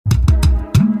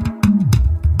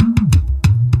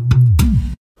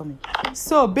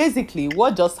So basically,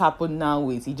 what just happened now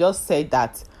is he just said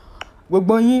that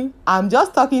I'm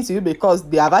just talking to you because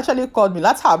they have actually called me.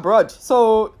 That's abroad.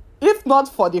 So if not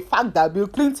for the fact that Bill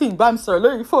Clinton bam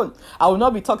sir phone, I will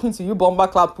not be talking to you bomber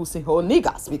clap pussy hole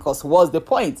niggas, because what's the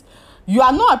point? You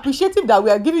are not appreciative that we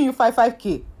are giving you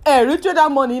 5k. Hey, return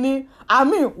that money. I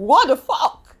mean, what the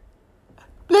fuck?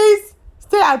 Please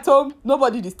stay at home.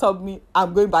 Nobody disturb me.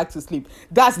 I'm going back to sleep.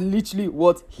 That's literally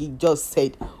what he just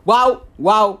said. Wow.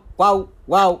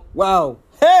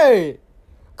 Hey,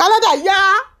 Canada,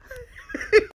 yeah.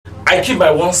 I keep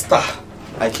my 1 star.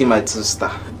 I keep my 2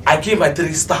 star. I keep my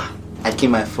 3 star. I keep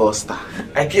my 4 star.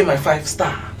 I keep my 5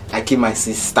 star. I keep my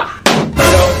 6 star.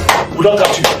 We don't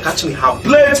catch you. Catch me how?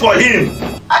 Play it for him.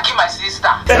 I keep my 6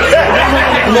 star.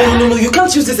 No, you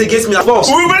can't use this against me, boss.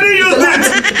 We already used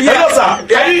it. Yes, sir.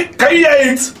 Can you hear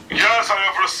it? Yes, I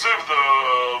have received the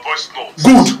voice notes.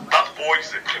 Good. That boy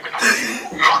is a criminal.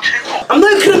 Lock him up. I'm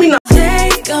not a criminal.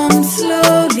 Take 'em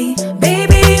slowly,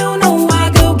 baby. You know I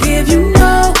go give you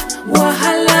no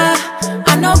wahala.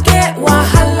 I no get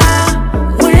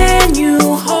wahala when you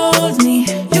hold me.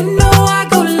 You know I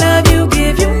go love you,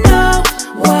 give you no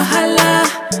wahala.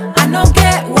 I no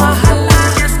get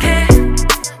wahala, just get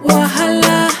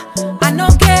wahala. I no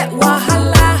get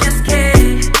wahala, just get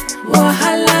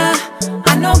wahala.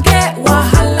 I no get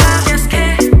wahala, just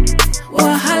get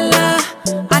wahala.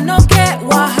 I no get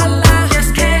wahala,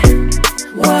 just get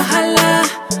wahala.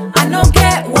 I no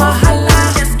get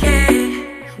wahala, just get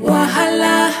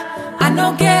wahala. I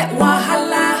no get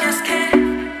wahala, just get.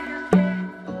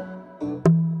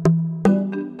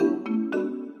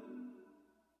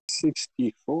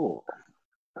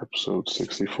 Episode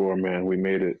 64, man. We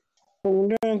made it.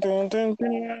 We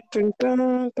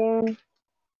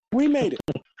made it.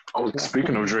 Oh,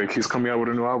 speaking of Drake, he's coming out with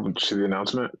a new album. Did you see the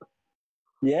announcement?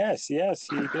 Yes, he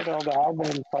did all the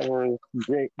album covers.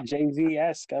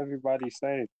 Jay-Z-esque, everybody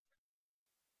say.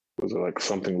 Was it like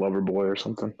something Lover Boy or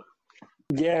something?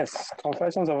 Yes,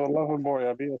 Confessions of a Lover Boy,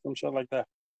 or some shit like that.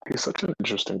 He's such an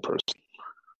interesting person.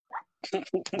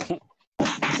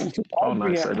 Oh,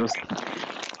 nice. I just...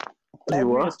 You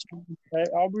what?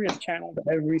 Aubrey is channeled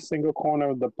every single corner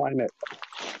of the planet.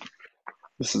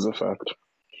 This is a fact.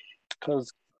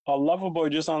 Because a Lover Boy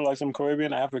just sounds like some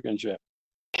Caribbean African shit.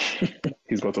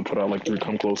 He's about to put out like 3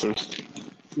 Come Closers.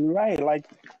 Right, like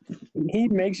he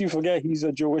makes you forget he's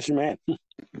a Jewish man.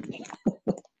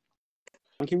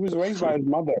 Like he was raised by his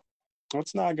mother.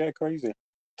 Let's not get crazy.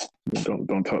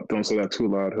 Don't say that too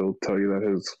loud. He'll tell you that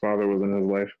his father was in his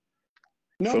life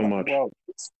so much. Well,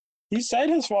 he said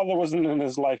his father wasn't in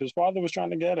his life. His father was trying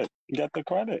to get the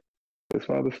credit. His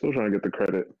father's still trying to get the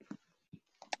credit.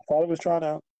 His father was trying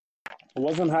to. It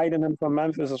wasn't hiding him from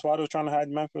Memphis. His father was trying to hide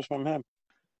Memphis from him.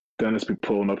 Dennis be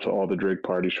pulling up to all the Drake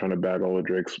parties trying to bag all the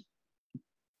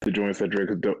joints that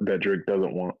Drake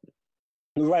doesn't want.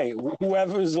 Right,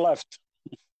 whoever is left.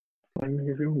 I mean,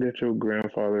 if you don't get your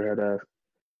grandfather head ass.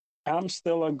 I'm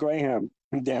still a Graham,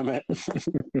 damn it.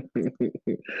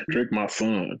 Drake, my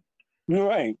son.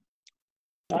 Right.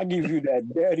 I give you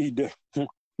that daddy.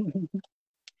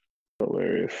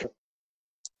 Hilarious.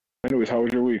 Anyways, how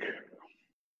was your week?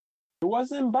 It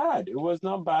wasn't bad. It was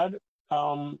not bad.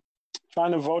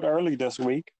 Trying to vote early this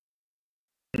week.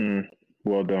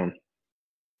 Well done.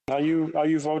 Are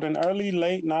you voting early,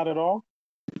 late, not at all?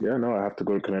 Yeah, no, I have to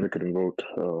go to Connecticut and vote.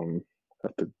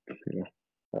 Have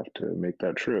to make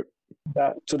that trip.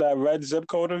 To that red zip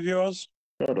code of yours?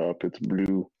 Shut up, it's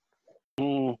blue.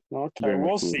 Okay, Very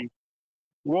we'll blue. see.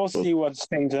 We'll see what's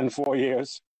changed in 4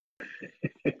 years.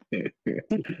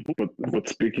 But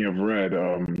speaking of red,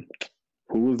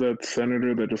 who was that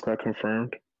senator that just got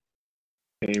confirmed?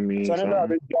 Amy. Senator or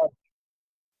judge?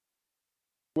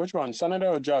 Which one, senator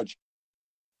or judge?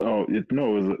 So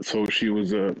she was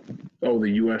the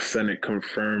U.S. Senate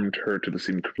confirmed her to the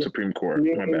Supreme Court.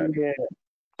 My bad.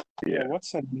 Yeah.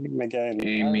 What's her name again?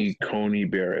 Amy Coney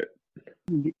Barrett.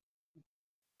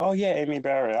 Oh yeah, Amy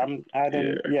Barrett. I'm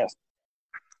adding. Yeah.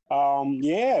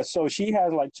 Yes. So she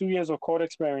has like 2 years of court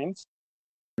experience,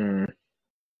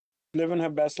 living her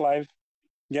best life,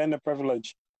 getting the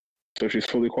privilege. So she's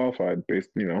fully qualified,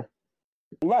 based.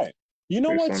 Right. You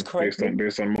know what's crazy?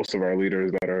 Based on most of our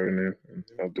leaders that are in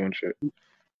there, doing shit.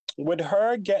 With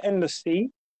her getting the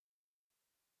seat,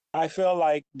 I feel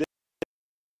like this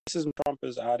is Trump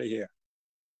is out of here.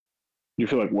 You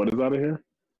feel like what is out of here?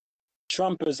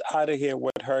 Trump is out of here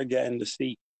with her getting the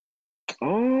seat.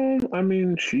 I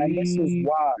mean, And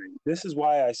this is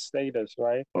why I say this,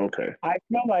 right? Okay. I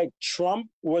feel like Trump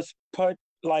was put,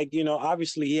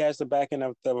 obviously he has the backing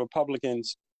of the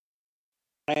Republicans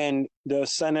and the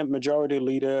Senate Majority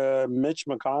Leader, Mitch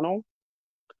McConnell.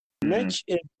 Mitch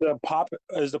is the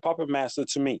puppet master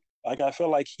to me. Like I feel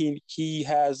like he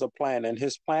has a plan, and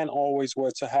his plan always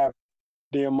was to have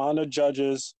the amount of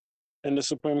judges in the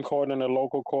Supreme Court and the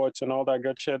local courts and all that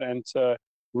good shit, and to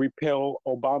repeal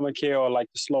Obamacare or like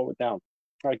to slow it down.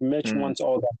 Like Mitch wants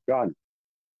all that done,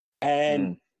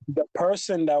 and the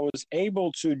person that was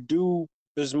able to do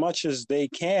as much as they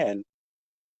can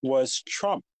was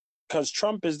Trump, because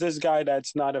Trump is this guy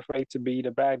that's not afraid to be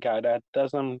the bad guy, that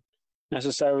doesn't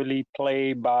necessarily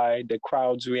play by the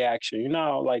crowd's reaction. You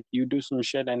know, like you do some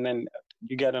shit and then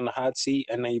you get in a hot seat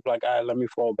and then you're like, all right, let me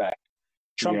fall back.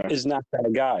 Trump is not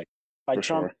that guy. Like For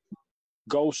Trump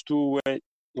goes through it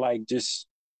like just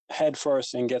head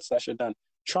first and gets that shit done.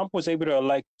 Trump was able to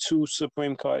elect 2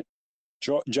 Supreme Court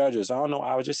judges. I don't know.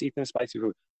 I was just eating spicy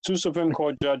food. 2 Supreme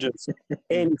Court judges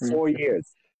in 4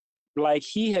 years. Like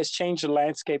he has changed the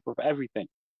landscape of everything.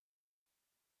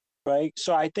 Right.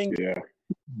 So I think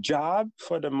job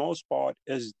for the most part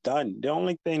is done. The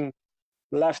only thing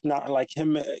left now, like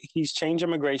him, he's changed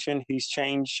immigration. He's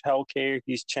changed healthcare.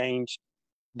 He's changed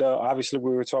obviously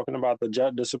we were talking about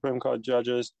the Supreme Court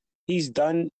judges. He's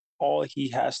done all he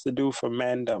has to do for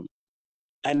mandem.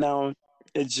 And now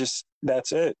it's just,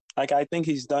 that's it. Like, I think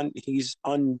he's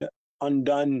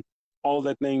undone all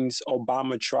the things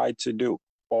Obama tried to do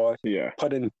or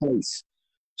put in place.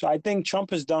 So I think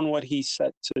Trump has done what he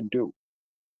set to do.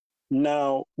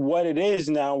 Now, what it is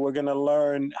now, we're going to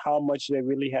learn how much they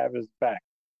really have his back.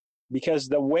 Because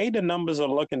the way the numbers are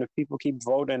looking, if people keep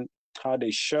voting how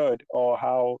they should or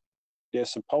how they're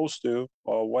supposed to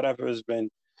or whatever has been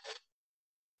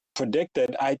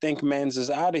predicted, I think Mans is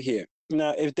out of here.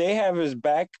 Now, if they have his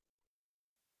back,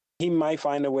 he might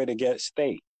find a way to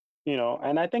stay, you know.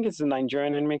 And I think it's the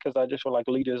Nigerian in me because I just feel like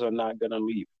leaders are not going to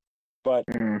leave. But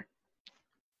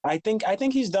I think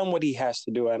he's done what he has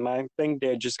to do. And I think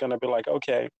they're just going to be like,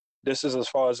 okay, this is as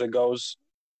far as it goes.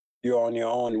 You're on your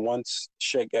own once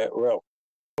shit get real.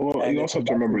 Well, And you also have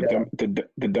to remember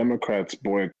the Democrats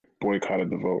boycotted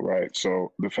the vote, right?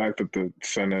 So the fact that the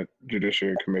Senate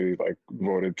Judiciary Committee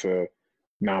voted to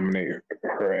nominate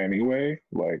her anyway,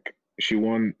 she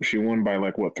won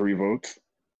by 3 votes?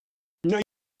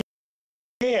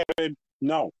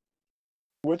 No.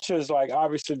 Which is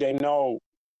obviously they know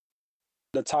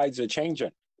the tides are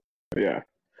changing. Yeah.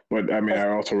 But I mean, I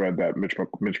also read that Mitch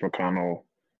McConnell,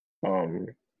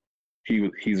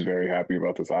 he's very happy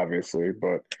about this, obviously,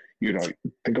 but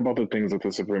think about the things that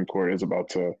the Supreme Court is about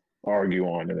to argue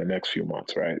on in the next few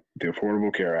months, right? The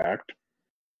Affordable Care Act,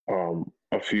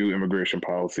 a few immigration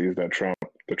policies that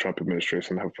the Trump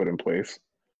administration have put in place,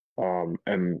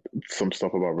 and some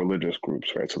stuff about religious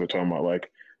groups, right? So they're talking about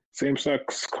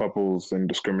same-sex couples and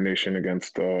discrimination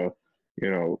against,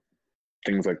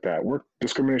 things like that. Work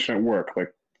discrimination at work.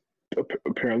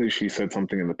 Apparently she said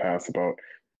something in the past about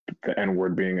the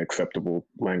N-word being acceptable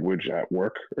language at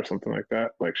work or something like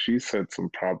that. She said some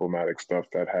problematic stuff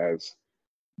that has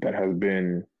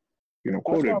been,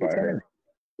 quoted by her.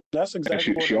 That's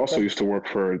exactly. And she also used to work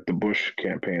for the Bush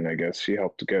campaign, I guess. She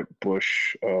helped to get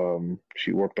Bush.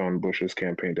 She worked on Bush's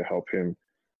campaign to help him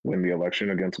win the election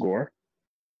against Gore.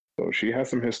 So she has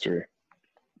some history.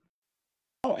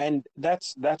 Oh, and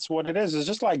that's what it is. It's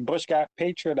just like Bush got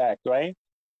Patriot Act, right?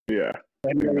 Yeah.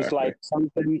 And it was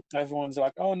something, everyone's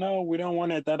like, oh no, we don't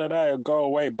want it, it'll go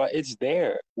away. But it's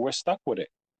there. We're stuck with it.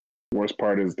 Worst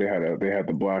part is they had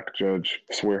the black judge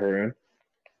swear her in,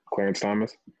 Clarence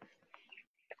Thomas.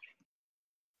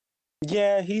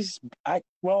 Yeah, I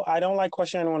don't like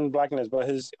questioning anyone's blackness, but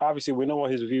obviously we know what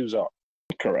his views are.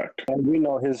 Correct. And we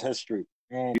know his history.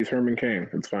 And he's Herman Cain.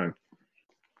 It's fine.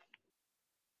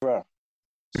 Bruh.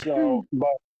 So, but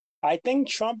I think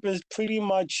Trump is pretty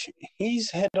much, he's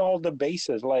hit all the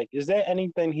bases. Is there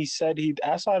anything he said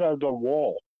outside of the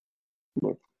wall?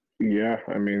 Look, yeah,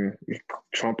 I mean,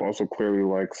 Trump also clearly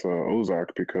likes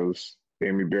Ozark because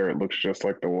Amy Barrett looks just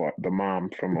like the mom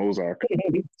from Ozark.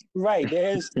 Right,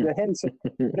 there's the hints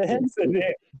are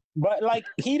there. But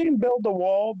he didn't build the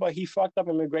wall, but he fucked up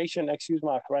immigration. Excuse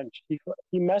my French.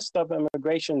 He messed up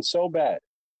immigration so bad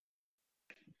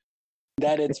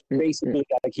that it's basically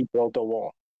he built the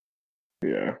wall.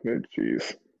 Yeah,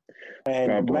 jeez.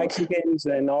 And Mexicans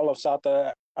and all of South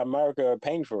America are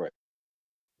paying for it.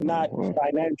 Not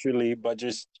financially, but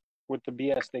just with the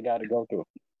BS they got to go through.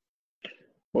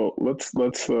 Well, let's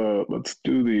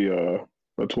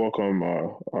welcome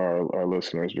our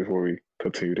listeners before we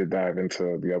continue to dive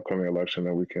into the upcoming election,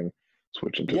 and we can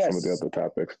switch into some of the other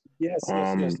topics. Yes.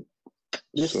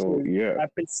 This is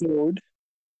episode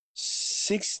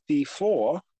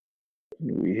 64.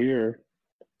 We here.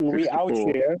 64. We out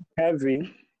here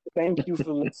heavy. Thank you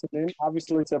for listening.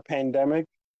 Obviously, it's a pandemic.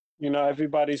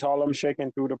 Everybody's Harlem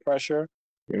shaking through the pressure.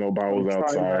 Bowels I'm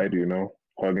trying to, outside,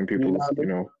 hugging people's,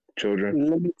 children.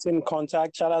 limiting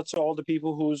contact. Shout out to all the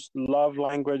people whose love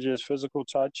language is physical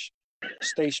touch.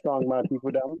 Stay strong, my people.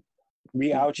 Down.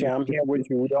 We out here. I'm here with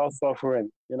you. We all suffering.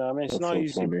 You know what I mean? It's That's not so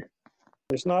easy. funny.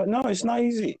 It's not. No, it's not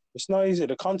easy. It's not easy.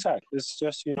 The contact. It's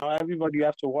just everybody you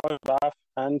have to wash, bath,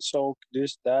 hand soak,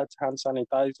 this, that, hand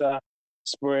sanitizer,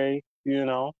 spray.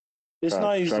 It's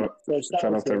not easy.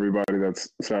 Shout out to everybody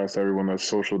shout out to everyone that's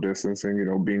social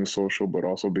distancing, being social but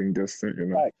also being distant,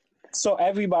 Right. So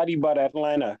everybody but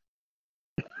Atlanta.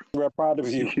 We're proud of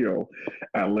you. Yo,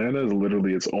 Atlanta is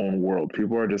literally its own world.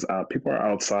 People are just out. People are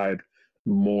outside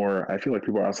more. I feel like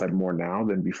people are outside more now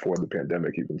than before the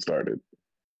pandemic even started.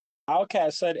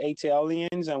 Outcast said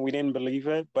aliens, and we didn't believe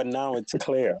it, but now it's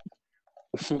clear.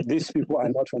 These people are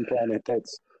not from planet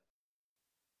X.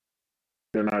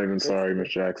 They're not even sorry, Miss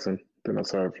Jackson. They're not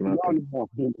sorry for nothing. No.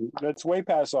 That's way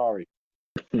past sorry.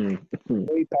 Way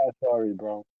past sorry,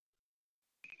 bro.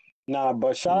 Nah,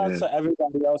 but shout out to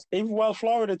everybody else. Even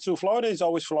Florida too. Florida is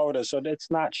always Florida, so it's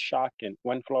not shocking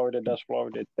when Florida does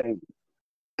Florida thing.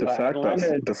 The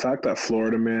fact that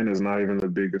Florida Man is not even the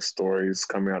biggest stories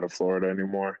coming out of Florida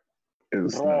anymore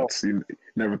is nuts. You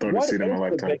never thought to see it in my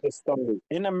lifetime. What is the biggest story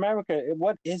in America?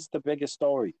 What is the biggest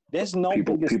story? There's no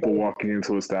people walking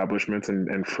into establishments and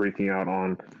freaking out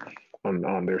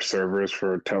on their servers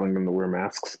for telling them to wear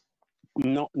masks.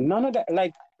 No, none of that.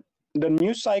 Like, the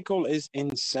news cycle is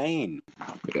insane.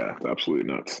 Yeah, it's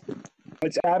absolutely nuts.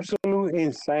 It's absolutely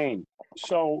insane.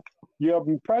 So your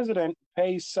president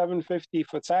pays $750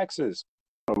 for taxes.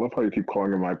 I love how you keep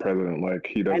calling him my president, like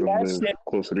he doesn't live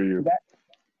closer to you.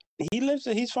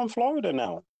 He's from Florida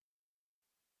now.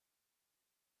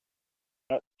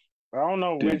 I don't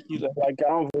know where he's like. I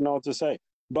don't even know what to say.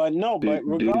 But no, but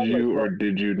regardless, did you or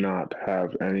did you not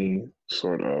have any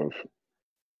sort of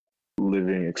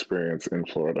living experience in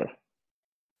Florida?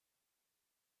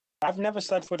 I've never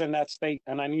set foot in that state,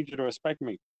 and I need you to respect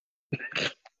me.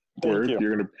 Word?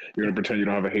 You're gonna pretend you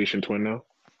don't have a Haitian twin now?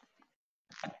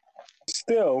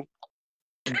 Still,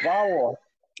 Bauer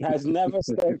has never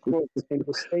set foot in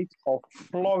the state of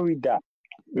Florida.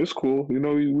 It's cool.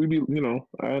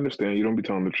 I understand. You don't be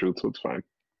telling the truth, so it's fine.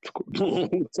 It's cool.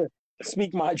 It's cool.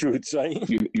 Speak my truth, right?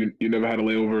 You never had a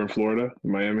layover in Florida,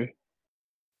 Miami?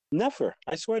 Never.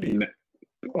 I swear to you.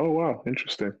 Oh wow,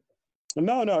 interesting.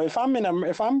 No. If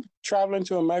I'm traveling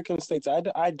to American states,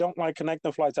 I don't like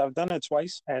connecting flights. I've done it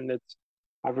twice, and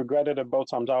I've regretted it both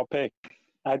times. I'll pay.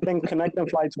 I think connecting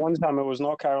flights one time it was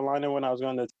North Carolina when I was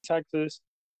going to Texas,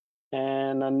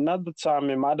 and another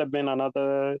time it might have been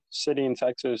another city in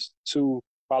Texas too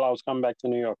while I was coming back to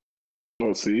New York.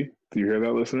 Oh, see, do you hear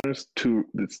that, listeners?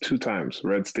 It's two times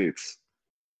red states.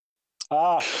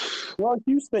 Well,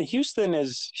 Houston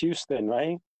is Houston,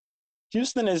 right?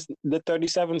 Houston is the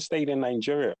 37th state in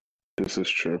Nigeria. This is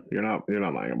true. You're not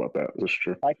lying about that. This is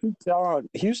true. I keep telling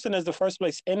Houston is the first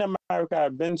place in America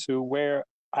I've been to where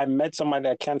I met somebody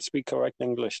that can't speak correct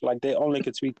English. Like, they only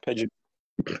could speak pidgin.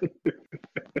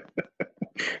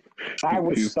 I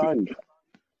was stunned.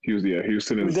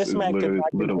 Houston is literally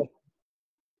little.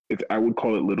 I would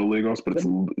call it Little Lagos, but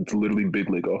it's literally Big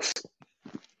Lagos.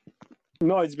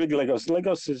 No, it's Big Lagos.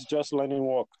 Lagos is just learning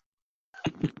walk.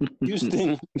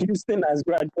 Houston has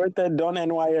graduated, done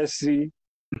NYSC,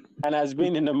 and has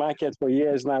been in the market for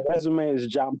years now. Resume is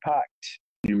jam packed.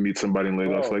 You meet somebody in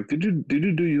Lagos, like, did you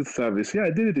do youth service? Yeah,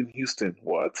 I did it in Houston.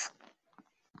 What?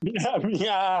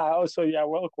 Yeah. Also, yeah,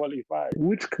 well qualified.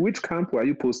 Which camp were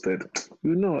you posted?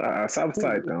 South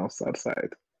side now. South side.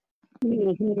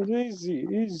 Easy.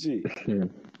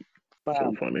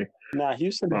 So funny. Nah,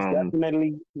 Houston is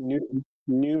definitely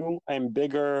new and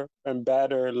bigger and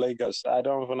better Lagos. I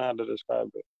don't even know how to describe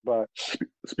it. But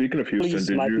speaking of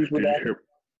Houston, did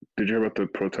you hear about the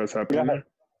protests happening there?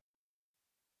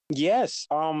 Yes.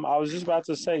 I was just about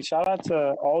to say, shout out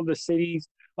to all the cities,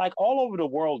 like all over the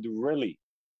world, really.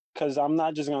 Because I'm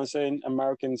not just going to say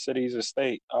American cities or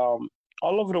state. All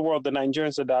over the world, the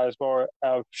Nigerians in diaspora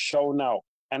have shown out.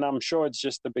 And I'm sure it's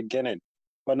just the beginning.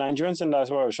 But Nigerians in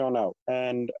diaspora have shown out.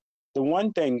 And the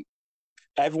one thing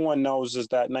everyone knows is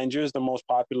that Nigeria is the most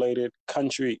populated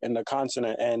country in the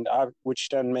continent, which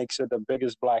then makes it the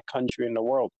biggest Black country in the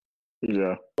world.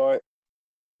 Yeah. But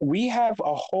we have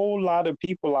a whole lot of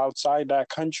people outside that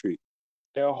country.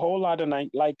 There are a whole lot of,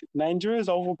 Nigeria is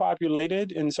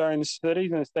overpopulated in certain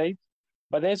cities and states,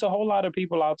 but there's a whole lot of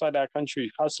people outside that country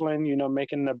hustling,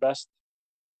 making the best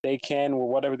they can with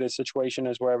whatever their situation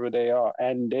is, wherever they are.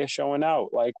 And they're showing out.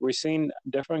 Like, we're seeing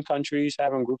different countries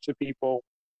having groups of people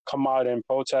come out and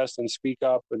protest and speak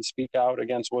up and speak out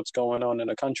against what's going on in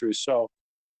the country. So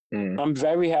I'm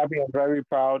very happy. I'm very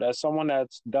proud as someone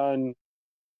that's done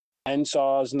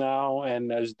NSARS now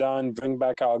and has done Bring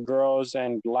Back Our Girls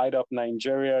and Light Up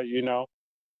Nigeria.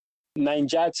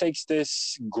 Ninja takes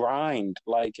this grind,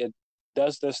 like it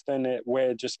does this thing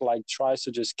where it just like tries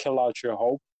to just kill out your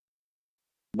hope.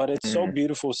 But it's so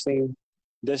beautiful seeing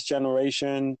this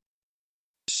generation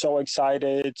so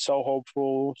excited, so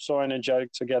hopeful, so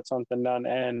energetic to get something done.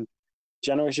 And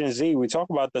Generation Z, we talk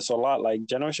about this a lot. Like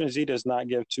Generation Z does not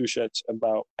give two shits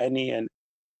about any and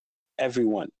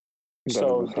everyone.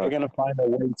 So they're gonna find a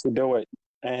way to do it.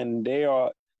 And they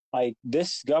are like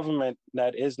this government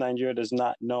that is Nigeria does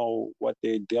not know what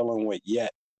they're dealing with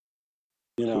yet.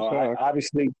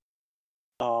 Obviously,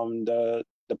 the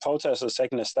protest is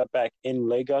taking a step back in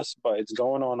Lagos, but it's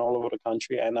going on all over the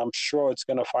country, and I'm sure it's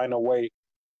gonna find a way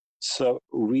to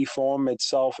reform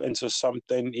itself into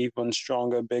something even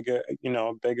stronger, bigger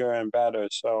and better.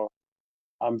 So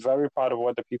I'm very proud of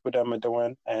what the people them are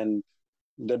doing, and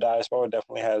the diaspora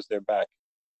definitely has their back.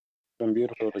 It's been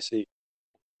beautiful to see.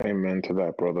 Amen to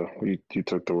that, brother. You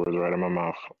took the words right in my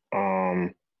mouth.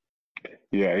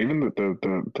 Yeah, even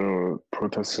the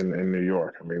protests in New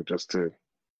York. I mean, just to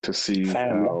see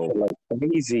how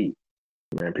easy,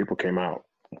 man, people came out.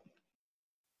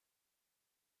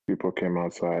 People came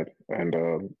outside, and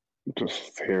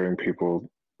just hearing people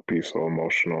be so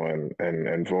emotional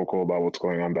and vocal about what's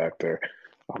going on back there.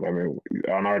 I mean,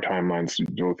 on our timelines,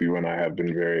 both you and I have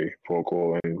been very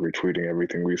vocal and retweeting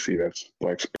everything we see that's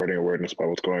like spreading awareness about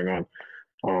what's going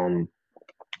on.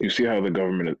 You see how the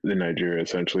government in Nigeria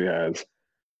essentially has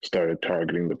started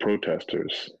targeting the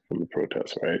protesters from the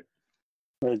protests, right?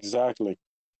 Exactly.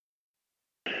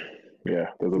 Yeah,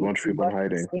 there's a bunch of people in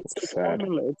hiding. It's sad.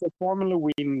 It's a formula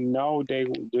we know they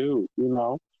will do,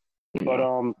 But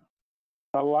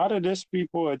a lot of this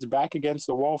people, it's back against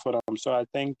the wall for them. So I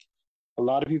think a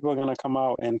lot of people are going to come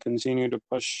out and continue to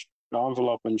push the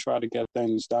envelope and try to get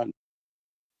things done.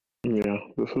 Yeah,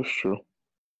 this is true.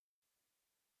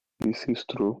 This is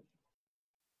true.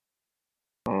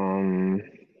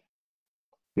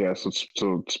 Yeah, so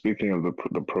speaking of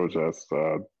the protests,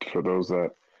 for those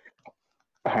that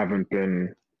haven't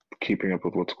been keeping up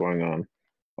with what's going on,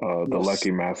 the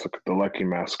Lekki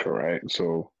massacre, right?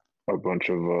 So a bunch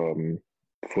of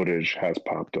footage has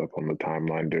popped up on the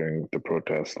timeline during the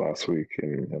protests last week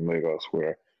in Lagos,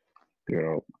 where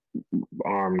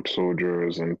armed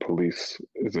soldiers and police,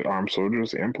 is it armed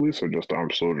soldiers and police or just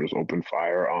armed soldiers, opened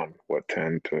fire on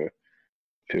 10 to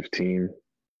 15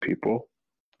 people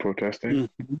protesting.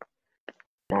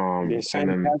 They're saying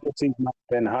casualties might have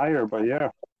been higher, but yeah.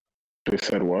 They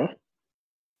said what?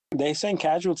 They saying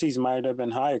casualties might have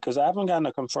been higher because I haven't gotten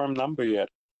a confirmed number yet.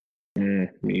 Me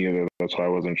either. That's why I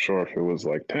wasn't sure if it was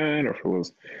like 10 or if it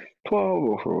was 12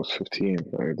 or if it was 15.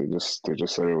 I mean, they just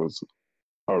said it was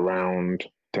around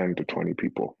 10 to 20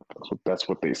 people. That's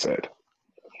what they said.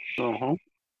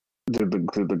 Did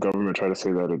the government try to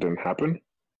say that it didn't happen?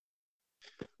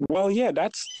 Well, yeah,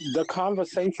 that's the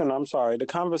conversation. I'm sorry. The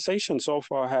conversation so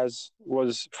far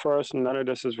was first, none of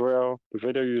this is real. The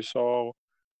video you saw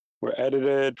were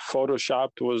edited,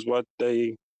 photoshopped was what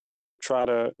they try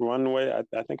to run with.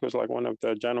 I think it was like one of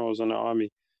the generals in the army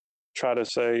try to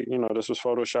say, this was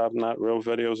photoshopped, not real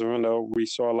videos, even though we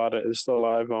saw a lot of it's still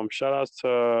live. Shout out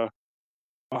to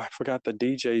I forgot the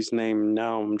DJ's name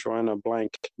now. I'm drawing a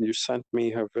blank. You sent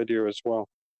me her video as well.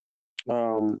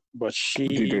 But she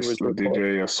was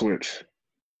DJ Switch.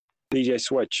 DJ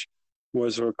Switch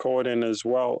was recording as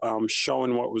well,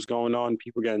 showing what was going on,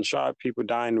 people getting shot, people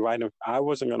dying right. I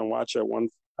wasn't gonna watch it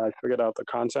once I figured out the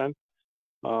content.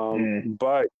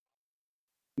 But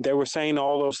they were saying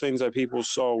all those things that people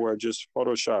saw were just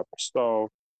Photoshop. So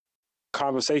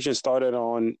conversation started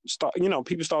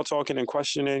people start talking and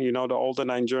questioning, the older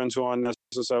Nigerians who aren't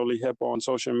necessarily hip on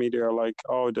social media are like,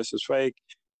 oh, this is fake.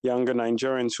 Younger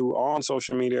Nigerians who are on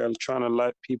social media are trying to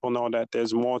let people know that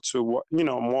there's more to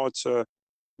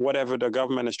whatever the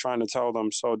government is trying to tell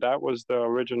them. So that was the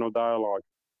original dialogue.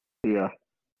 Yeah.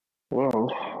 Well,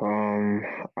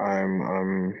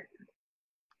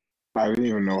 I didn't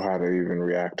even know how to even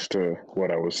react to what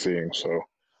I was seeing. So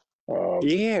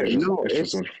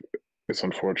it's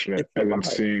unfortunate. And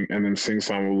then seeing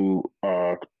someone who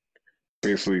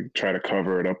basically try to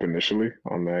cover it up initially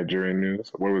on the Nigerian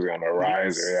news. What was it, on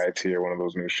Arise or AIT or one of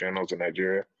those news channels in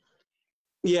Nigeria?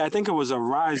 Yeah, I think it was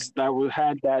Arise that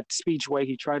had that speech where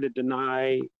he tried to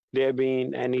deny there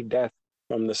being any death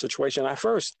from the situation at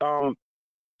first.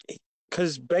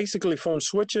 Because basically from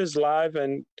Switches Live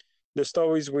and the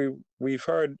stories we've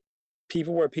heard,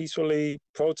 people were peacefully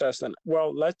protesting.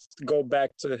 Well, let's go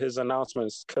back to his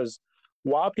announcements, because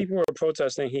while people were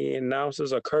protesting, he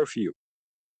announces a curfew.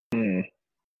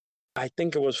 I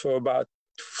think it was for about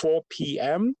 4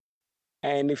 p.m.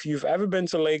 And if you've ever been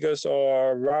to Lagos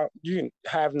or you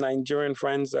have Nigerian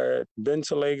friends that have been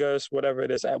to Lagos, whatever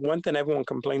it is, one thing everyone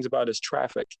complains about is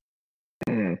traffic.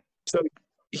 So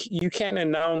you can't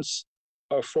announce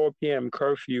a 4 p.m.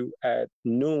 curfew at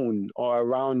noon or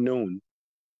around noon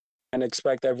and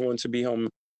expect everyone to be home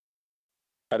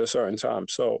at a certain time.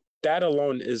 So that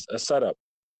alone is a setup.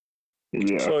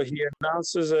 Yeah. So he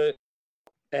announces it,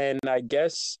 and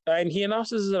he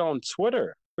announces it on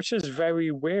Twitter, which is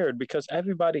very weird because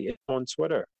everybody is on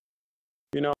Twitter.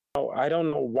 You know, I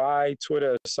don't know why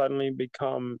Twitter has suddenly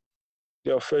become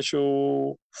the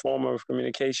official form of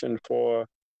communication for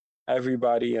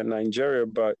everybody in Nigeria,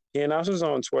 but he announces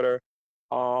on Twitter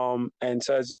and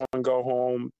says, don't go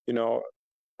home, you know,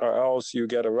 or else you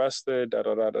get arrested,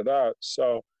 da-da-da-da-da.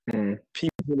 So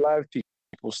people left,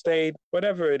 people stayed,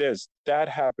 whatever it is, that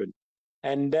happened.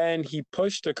 And then he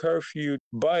pushed the curfew,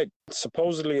 but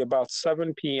supposedly about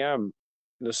 7 p.m.,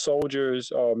 the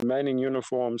soldiers, men in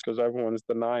uniforms, because everyone's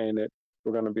denying it,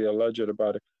 we're going to be alleged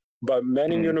about it, but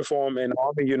men in uniform and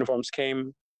army uniforms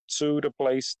came to the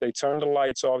place. They turned the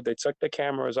lights off. They took the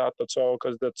cameras out the toll,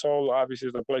 because the toll obviously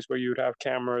is the place where you'd have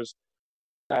cameras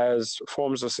as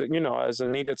forms of, you know, as a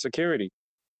needed security.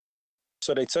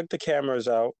 So they took the cameras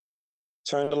out,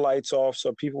 turned the lights off,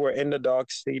 so people were in the dark,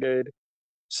 seated,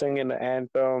 singing the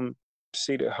anthem,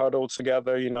 seated, huddled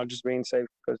together, you know, just being safe,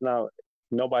 because now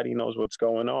nobody knows what's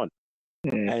going on.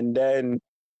 And then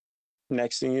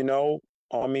next thing you know,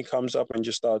 army comes up and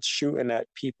just starts shooting at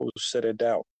people who sit it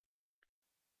down.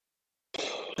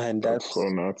 And that's so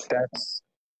nuts.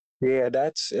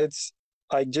 It's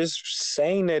like just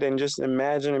saying it and just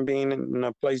imagining being in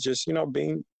a place, just, you know,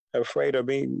 being afraid or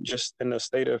being just in a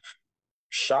state of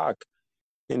shock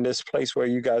in this place where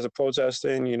you guys are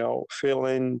protesting, you know,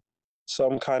 feeling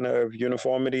some kind of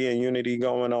uniformity and unity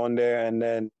going on there. And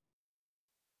then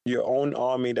your own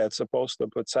army that's supposed to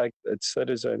protect its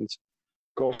citizens,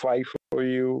 go fight for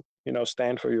you, you know,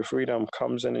 stand for your freedom,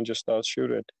 comes in and just starts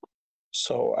shooting.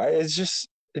 So it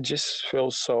just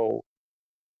feels so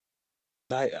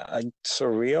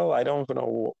surreal. I don't even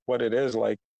know what it is.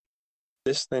 Like,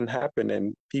 this thing happened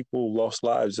and people lost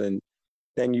lives, and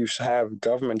then you have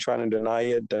government trying to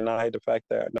deny the fact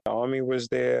that the army was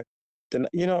there,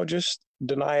 you know, just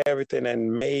deny everything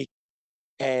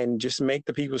and just make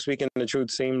the people speaking the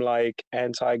truth seem like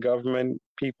anti-government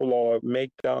people, or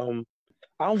make them,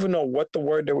 I don't even know what the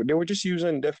word, they were just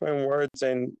using different words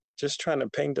and just trying to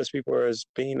paint these people as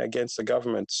being against the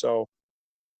government. So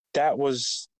that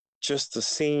was just the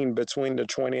scene between the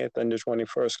 20th and the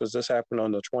 21st, because this happened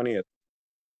on the 20th.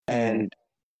 And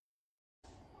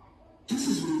this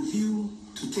is with a view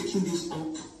to taking this up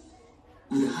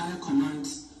with the higher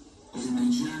commands of the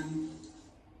Nigerian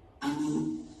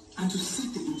Army and to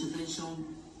seek the intervention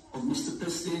of Mr.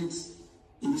 President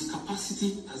in his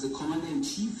capacity as the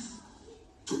Commander-in-Chief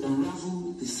to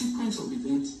unravel the sequence of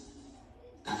events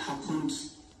that happened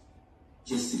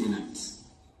yesterday night.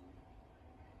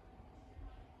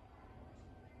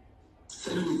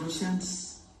 Fellow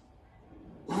Lagosians,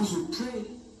 whilst we pray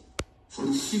for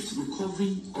the swift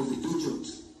recovery of the injured,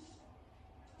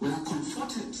 we are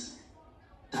comforted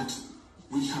that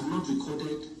we have not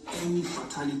recorded any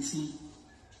fatality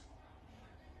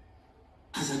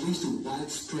as against the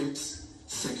widespread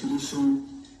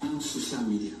circulation on social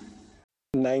media.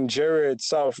 Nigeria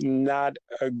itself not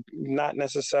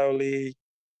necessarily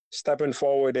stepping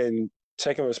forward and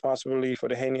taking responsibility for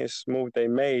the heinous move they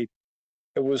made.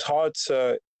 It was hard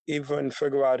to even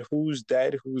figure out who's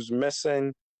dead, who's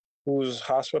missing, who's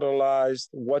hospitalized,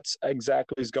 what's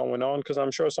exactly is going on. Because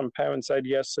I'm sure some parents said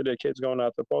yes to their kids going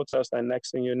out to protest, and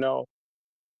next thing you know,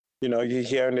 you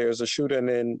hear and there's a shooting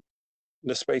in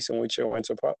the space in which you went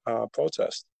to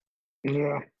protest.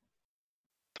 Yeah.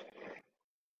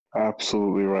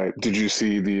 Absolutely right. Did you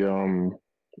see the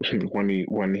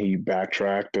when he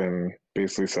backtracked and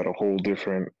basically said a whole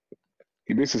different?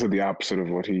 He basically said the opposite of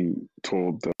what he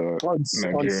told the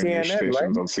Nigerian news stations, right?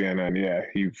 On CNN. Yeah,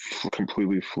 he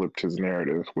completely flipped his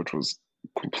narrative, which was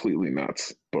completely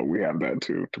nuts. But we have that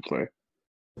too to play.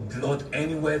 Blood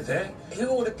anywhere there? Who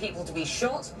ordered people to be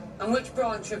shot, and which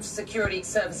branch of security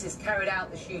services carried out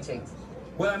the shootings?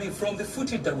 Well, I mean, from the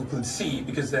footage that we could see,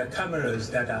 because there are cameras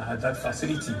that are at that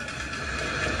facility.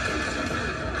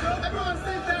 Everyone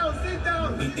sit down, sit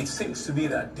down. It seems to be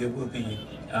that there will be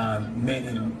men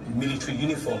in military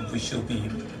uniform, which will be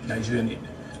Nigerian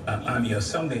army or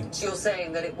something. So you're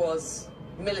saying that it was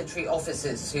military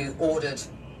officers who ordered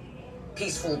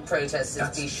peaceful protesters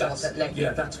to be shot at Lekki?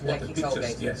 Yeah, that's what the pictures,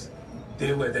 Tollgate. yes.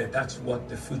 They were there. That's what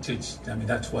the footage, I mean,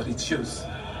 that's what it shows.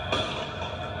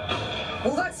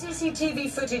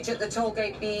 CCTV footage at the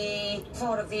tollgate be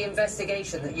part of the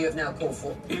investigation that you have now called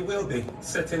for? It will be.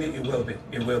 Certainly it will be.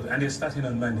 It will be. And it's starting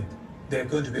on Monday. They're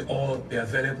going to be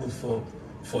available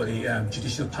for the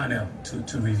judicial panel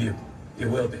to review. It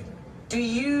will be. Do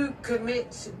you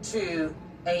commit to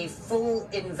a full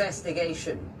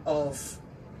investigation of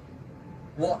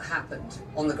what happened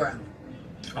on the ground?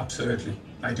 Absolutely.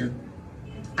 I do.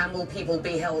 And will people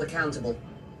be held accountable?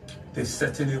 They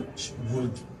certainly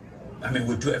would. I mean,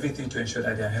 we'll do everything to ensure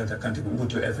that they are held accountable. We'll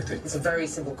do everything. It's a very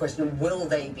simple question. Will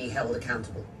they be held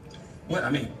accountable? Well,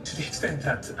 I mean, to the extent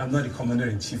that I'm not the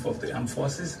commander-in-chief of the armed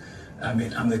forces, I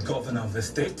mean, I'm the governor of the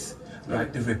state,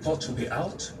 right? The report will be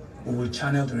out. We will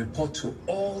channel the report to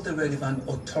all the relevant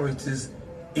authorities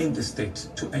in the state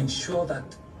to ensure that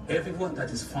everyone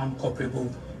that is found culpable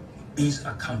is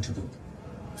accountable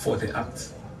for the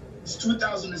act. It's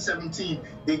 2017.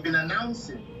 They've been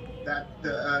announcing that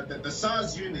the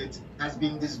SARS unit has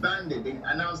been disbanded. They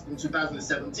announced in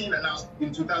 2017, announced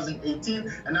in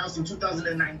 2018, announced in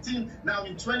 2019. Now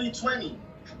in 2020,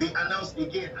 they announced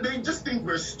again. They just think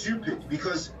we're stupid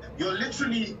because you're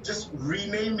literally just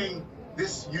renaming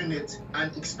this unit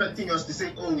and expecting us to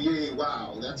say, oh yeah,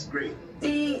 wow, that's great.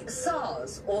 The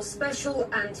SARS, or Special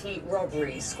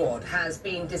Anti-Robbery Squad, has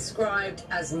been described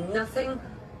as nothing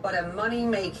but a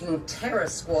money-making terror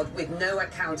squad with no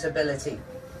accountability.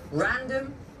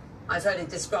 Random, I've heard it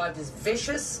described as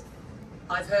vicious,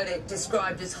 I've heard it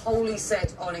described as wholly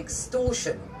set on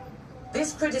extortion.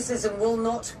 This criticism will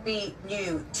not be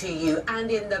new to you, and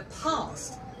in the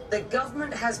past, the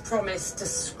government has promised to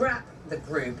scrap the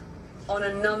group on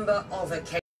a number of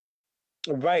occasions.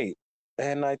 Right.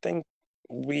 And I think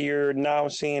we're now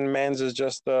seeing Mans as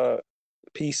just a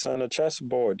piece on a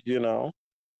chessboard, you know?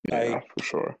 Yeah, for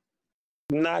sure.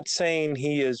 Not saying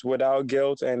he is without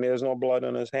guilt and there's no blood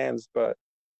on his hands, but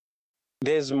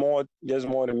there's more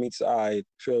than meets the eye. It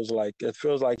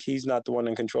feels like he's not the one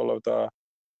in control of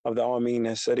the army in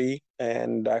his city,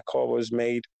 and that call was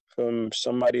made from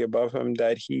somebody above him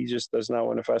that he just does not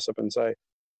want to fess up and say.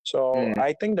 So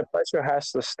I think the pressure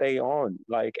has to stay on.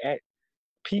 Like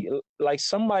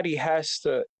somebody has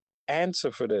to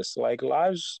answer for this. Like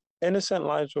innocent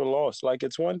lives were lost. Like,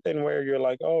 it's one thing where you're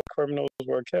like, oh, criminals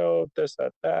were killed, this,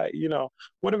 that, you know,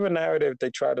 whatever narrative they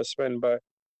try to spin, but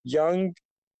young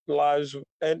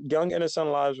innocent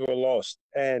lives were lost.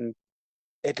 And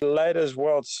it led as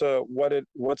well to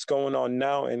what's going on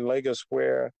now in Lagos,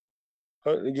 where,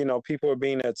 you know, people are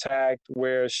being attacked,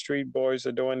 where street boys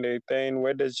are doing their thing,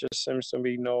 where there just seems to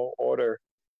be no order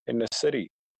in the city.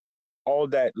 All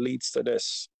that leads to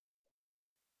this.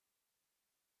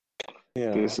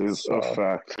 Yeah, this is a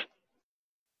fact.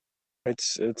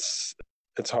 It's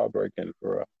heartbreaking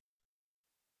for real.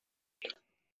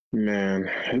 Man,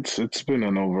 it's been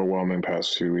an overwhelming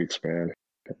past 2 weeks, man.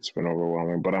 It's been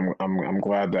overwhelming, but I'm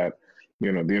glad that,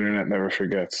 you know, the internet never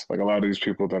forgets. Like, a lot of these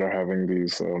people that are having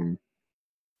these,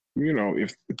 you know,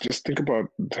 if just think about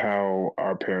how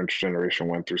our parents' generation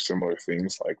went through similar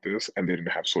things like this, and they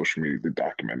didn't have social media to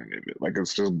document any of it. Like,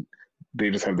 it's just they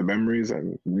just have the memories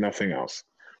and nothing else.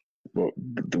 Well,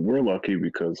 we're lucky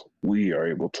because we are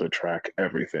able to track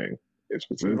everything. If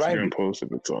it's an Instagram post,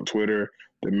 if it's on Twitter,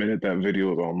 the minute that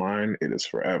video is online, it is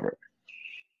forever.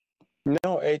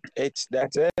 No,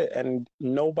 that's it, and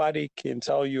nobody can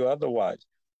tell you otherwise.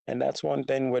 And that's one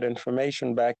thing with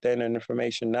information back then and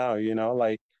information now. You know,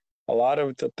 like a lot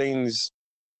of the things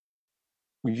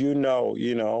you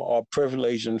know, are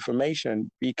privileged information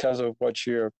because of what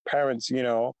your parents, you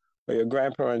know, or your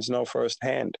grandparents know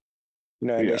firsthand. You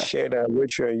know, and they share that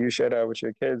with you, and you share that with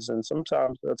your kids. And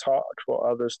sometimes it's hard for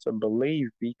others to believe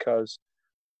because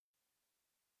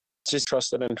it's just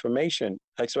trusted information,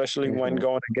 especially when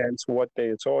going against what they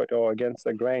are taught or against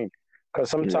the grain.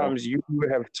 Because sometimes you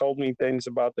have told me things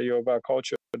about the Yoruba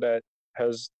culture that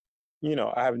has, you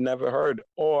know, I have never heard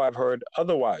or I've heard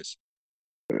otherwise.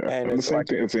 Yeah. And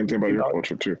the same thing about your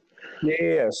culture too.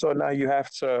 Yeah. So now you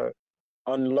have to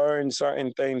unlearn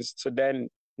certain things to then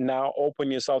now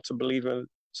open yourself to believe in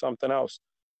something else.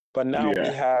 But now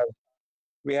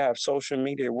we have social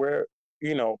media where,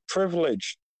 you know,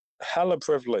 privilege, hella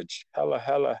privilege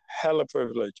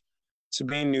to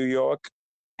be in New York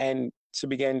and to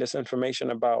be getting this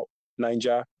information about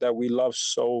Nigeria that we love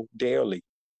so dearly.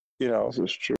 You know, this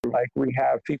is true. Like, we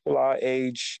have people our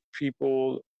age,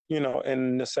 people, you know,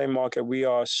 in the same market, we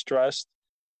are stressed,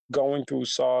 going through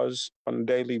SARS on a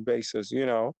daily basis, you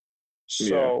know.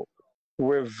 So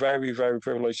we're very, very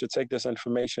privileged to take this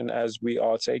information as we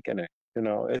are taking it. You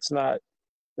know, it's not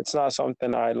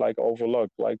something I like overlook.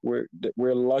 Like, we're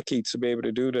lucky to be able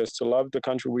to do this, to love the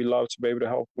country we love, to be able to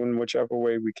help in whichever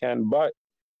way we can. But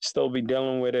still be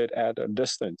dealing with it at a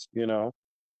distance, you know.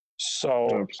 So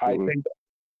I Absolutely. think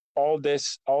all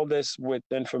this with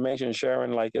information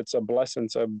sharing, like it's a blessing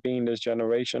to being this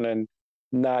generation and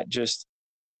not just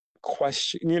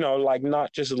question, you know, like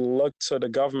not just look to the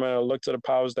government or look to the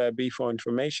powers that be for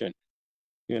information.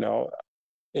 You know,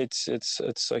 it's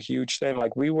a huge thing.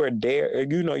 Like we were there,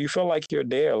 you know, you feel like you're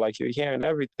there, like you're hearing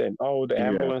everything. Oh, the Yeah.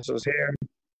 ambulance is here,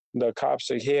 the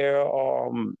cops are here,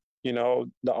 you know,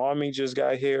 the army just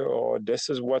got here, or this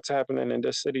is what's happening in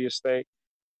this city or state.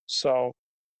 So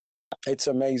it's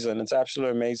amazing. It's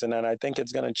absolutely amazing. And I think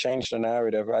it's going to change the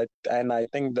narrative, right? And I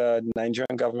think the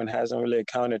Nigerian government hasn't really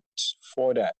accounted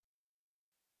for that.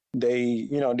 They,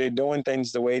 you know, they're doing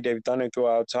things the way they've done it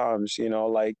throughout times, you know,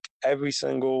 like every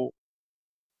single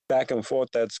back and forth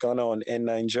that's gone on in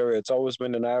Nigeria, it's always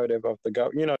been the narrative of the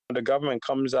government. You know, the government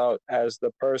comes out as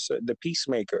the person, the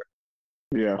peacemaker.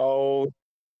 Yeah. Oh,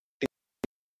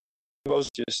 the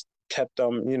just kept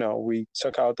them, you know, we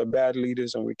took out the bad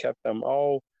leaders and we kept them.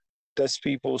 Oh, these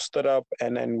people stood up,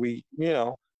 and then we, you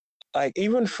know, like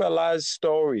even Fela's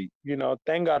story, you know,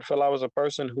 thank God Fela was a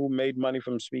person who made money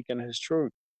from speaking his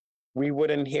truth. We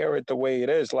wouldn't hear it the way it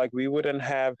is. Like we wouldn't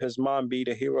have his mom be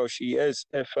the hero she is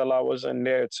if Fela wasn't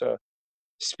there to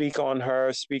speak on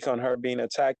her being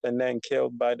attacked and then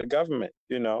killed by the government,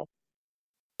 you know.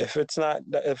 If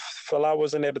Fela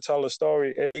wasn't there to tell the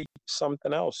story, it's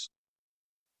something else.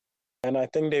 And I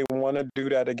think they want to do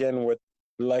that again with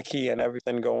Lucky and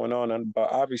everything going on.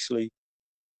 But obviously,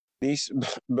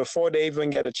 before they even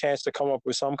get a chance to come up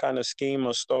with some kind of scheme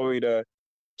or story to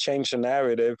change the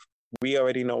narrative, we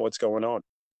already know what's going on.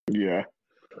 Yeah,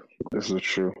 this is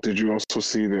true. Did you also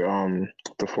see the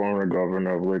former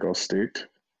governor of Lagos State,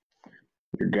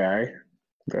 the guy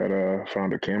that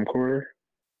found a camcorder?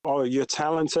 Oh, your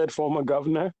talented former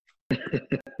governor?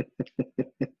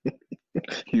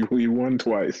 He won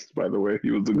twice, by the way.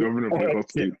 He was the governor of Lagos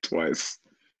State twice.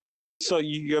 So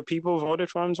your people voted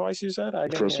for him twice, you said?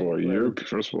 First of all,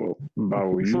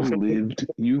 Bao,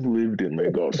 you lived in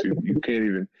Lagos. You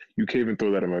can't even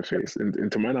throw that in my face.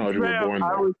 And to my knowledge, you were born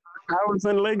there. I was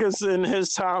in Lagos in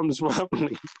his times,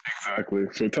 probably. Exactly.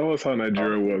 So tell us how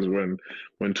Nigeria was when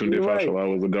Tunde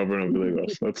Fashola was the governor of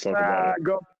Lagos. Let's talk about it.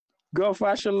 Go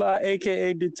Fashola,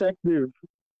 aka Detective.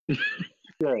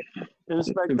 Yeah.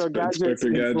 Inspector Gadget.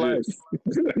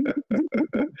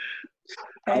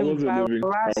 How was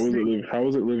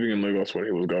it living in Lagos when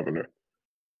he was governor?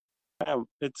 Yeah,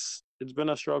 it's been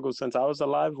a struggle since I was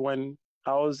alive in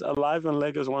Lagos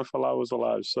when Fela was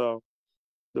alive. So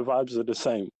the vibes are the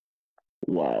same.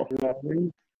 Wow. You know what I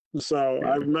mean? So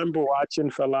I remember watching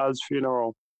Fela's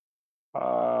funeral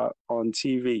on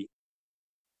TV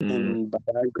in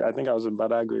Badagry. I think I was in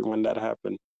Badagry when that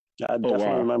happened. I definitely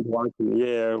remember watching.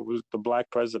 Yeah, it was the black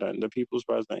president, the people's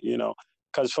president, you know,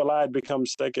 because Fela had become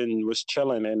sick and was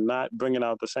chilling and not bringing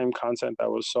out the same content that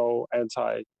was so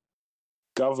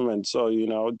anti-government. So, you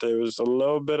know, there was a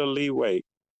little bit of leeway.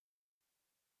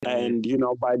 And, you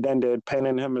know, by then they're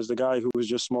painting him as the guy who was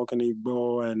just smoking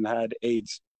Igbo and had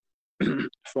AIDS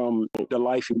from the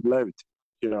life he lived,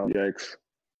 you know. Yikes.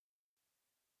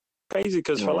 Crazy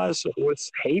because Fela was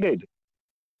hated.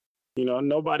 You know,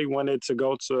 nobody wanted to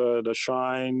go to the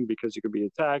shrine because you could be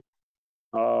attacked.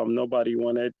 Nobody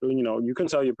wanted, you know, you can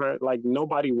tell your parents, like,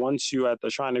 nobody wants you at the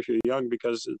shrine if you're young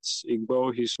because it's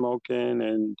Igbo, he's smoking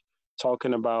and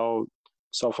talking about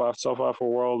so far for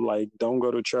world, like, don't go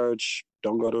to church,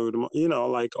 don't go to, you know,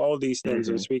 like, all these things,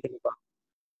 and speaking about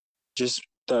just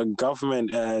the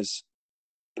government as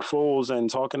fools and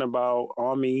talking about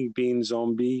army being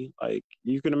zombie, like,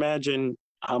 you can imagine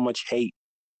how much hate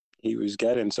he was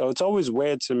getting. So it's always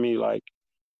weird to me, like,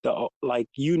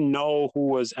 you know who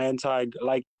was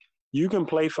like, you can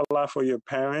play Fela for your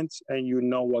parents and you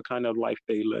know what kind of life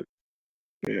they live.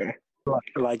 Yeah.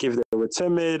 Like if they were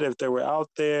timid, if they were out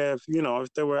there,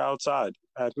 if they were outside.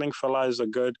 I think Fela is a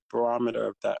good barometer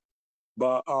of that.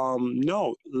 But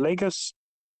no, Lagos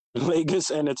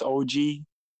and its OG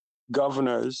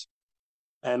governors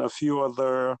and a few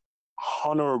other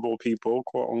honorable people,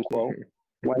 quote unquote,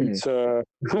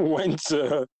 went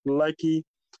to Lucky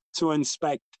to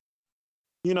inspect,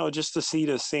 you know, just to see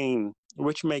the scene,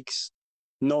 which makes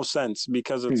no sense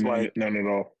because it's like none at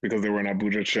all, because they were in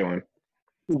Abuja chilling.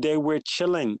 They were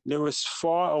chilling. They was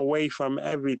far away from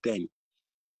everything.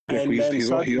 Yeah, And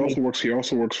he also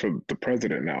works for the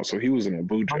president now, so he was in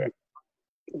Abuja.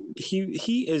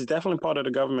 He is definitely part of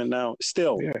the government now.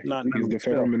 Still, yeah, he's the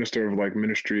federal minister of like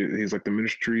ministry. He's like the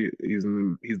ministry. He's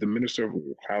the minister of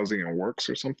housing and works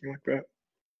or something like that.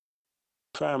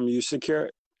 Fam, you secure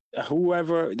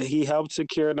whoever he helped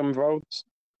secure them votes.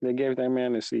 They gave that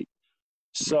man a seat.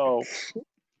 So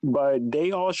But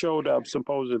they all showed up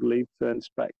supposedly to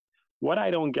inspect. What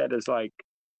I don't get is like,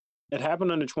 it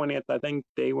happened on the 20th. I think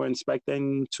they were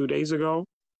inspecting 2 days ago.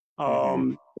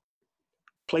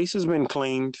 Place has been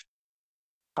cleaned.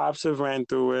 Cops have ran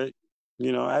through it.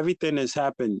 You know, everything has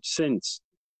happened since.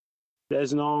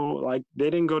 There's no, like, they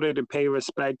didn't go there to pay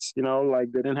respects, you know,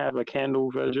 like, they didn't have a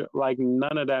candle vigil. Like,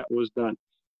 none of that was done.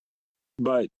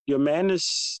 But your man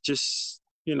is just,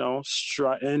 you know,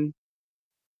 strutting,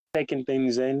 taking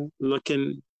things in,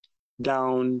 looking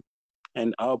down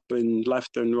and up and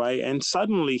left and right. And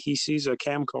suddenly he sees a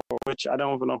camcorder, which I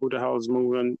don't even know who the hell is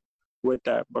moving with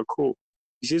that, but cool.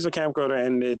 He sees a camcorder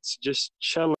and it's just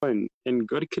chilling in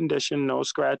good condition, no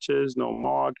scratches, no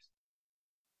marks,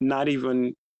 not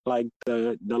even like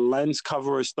the lens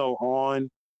cover is still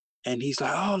on. And he's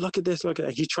like, oh, look at this, look at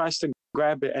that. He tries to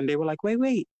grab it and they were like,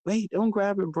 wait, don't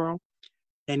grab it, bro.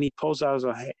 And he pulls out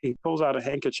a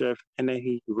handkerchief and then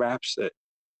he wraps it.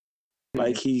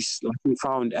 Like he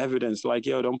found evidence. Like,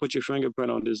 yo, don't put your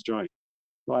fingerprint on this joint.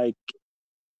 Like,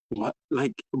 what?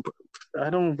 Like, I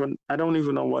don't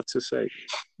even know what to say.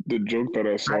 The joke that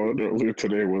I saw earlier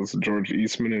today was George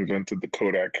Eastman invented the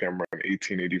Kodak camera in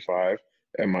 1885,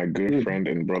 and my good friend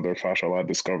and brother Fashola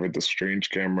discovered the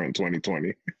strange camera in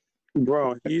 2020.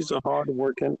 Bro, he's a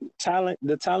hard-working talent.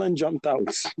 The talent jumped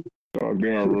out. Dog,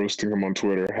 they are roasting him on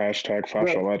Twitter. Hashtag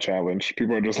Fashola challenge.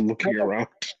 People are just looking around.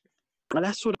 And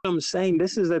that's what I'm saying.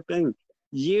 This is the thing.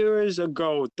 Years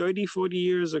ago, 30, 40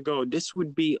 years ago, this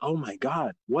would be, oh my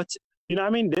God, what's, you know what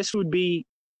I mean? This would be,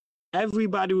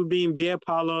 everybody would be in beer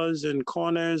parlors and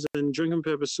corners and drinking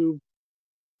pepper soup,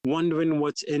 wondering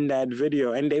what's in that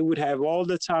video. And they would have all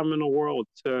the time in the world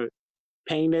to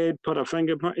paint it, put a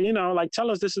fingerprint, you know, like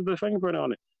tell us this is the fingerprint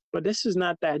on it. But this is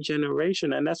not that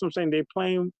generation. And that's what I'm saying. They're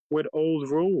playing with old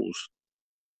rules.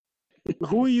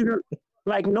 Who are you?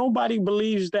 Like, nobody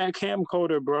believes that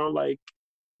camcorder, bro. Like,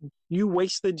 you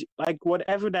wasted, like,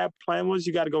 whatever that plan was,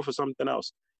 you got to go for something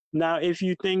else. Now, if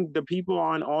you think the people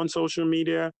on social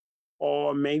media,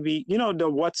 or maybe, you know, the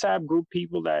WhatsApp group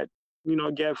people that, you know,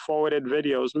 get forwarded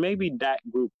videos, maybe that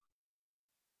group.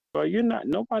 But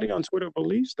nobody on Twitter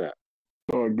believes that.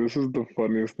 Dog, this is the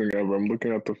funniest thing ever. I'm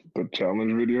looking at the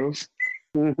challenge videos.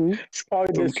 Mm-hmm. Oh,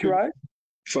 that's right.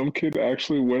 Some kid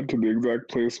actually went to the exact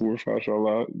place where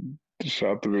Fashola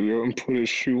shot the video and put his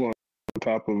shoe on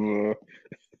top of the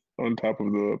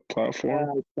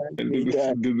platform and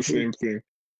did the same thing.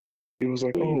 He was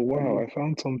like, "Oh wow, I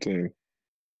found something."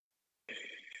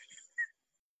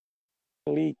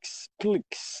 Please,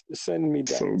 send me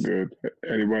that. So good.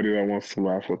 Anybody that wants to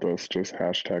laugh with us, just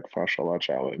hashtag Fashola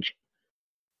challenge.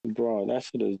 Bro, that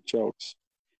shit is jokes.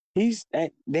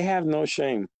 They have no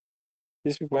shame.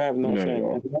 These people have no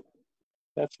shame.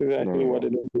 That's exactly what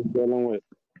it is we're dealing with.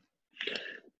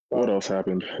 What else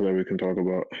happened that we can talk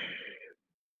about?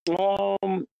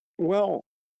 Well,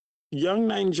 young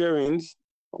Nigerians,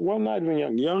 well, not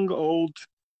even young, old,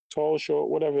 tall, short,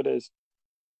 whatever it is,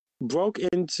 broke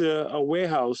into a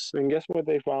warehouse, and guess what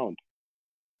they found?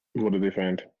 What did they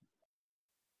find?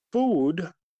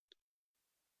 Food.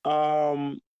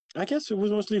 I guess it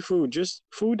was mostly food, just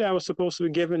food that was supposed to be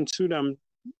given to them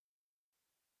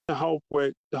to help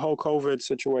with the whole COVID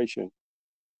situation.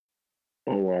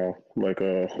 Oh, wow. Like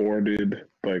a hoarded,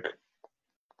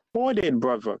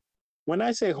 brother. When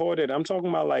I say hoarded, I'm talking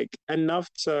about like enough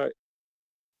to,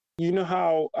 you know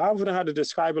how, I don't know how to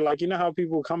describe it. Like, you know how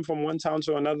people come from one town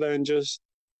to another and just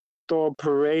throw a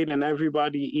parade and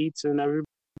everybody eats and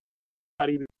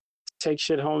everybody takes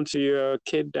shit home to your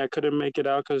kid that couldn't make it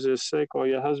out because they're sick, or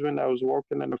your husband that was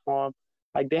working in the farm.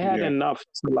 Like, they had enough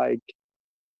to like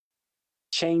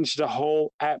change the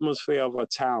whole atmosphere of a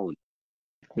town.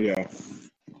 Yeah.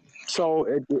 So,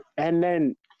 and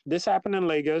then this happened in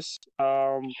Lagos.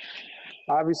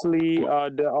 Obviously,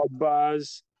 the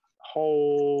Aba's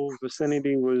whole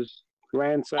vicinity was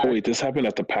ransacked. Oh, wait, this happened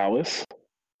at the palace?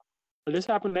 This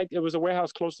happened, it was a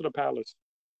warehouse close to the palace.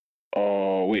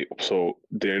 Oh, wait, so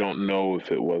they don't know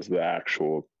if it was the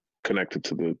actual connected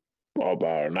to the Aba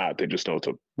or not. They just know it's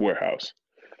a warehouse.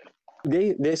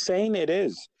 They're saying it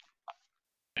is.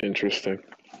 Interesting.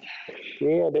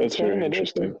 Yeah, that's very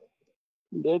interesting.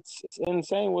 It's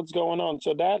insane what's going on.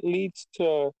 So that leads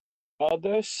to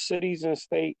other cities and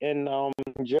state in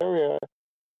Nigeria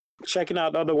checking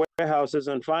out other warehouses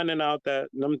and finding out that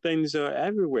them things are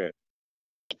everywhere.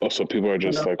 Oh, so people are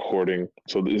just like hoarding.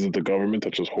 So is it the government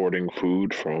that's just hoarding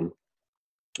food from?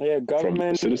 Yeah,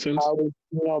 government, from citizens.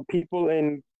 People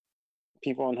in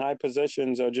high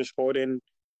positions are just hoarding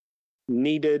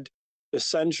needed,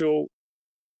 essential,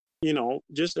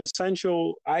 just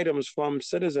essential items from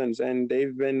citizens, and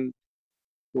they've been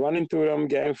running through them,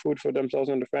 getting food for themselves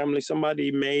and the family.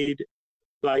 Somebody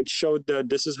showed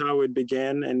this is how it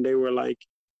began, and they were like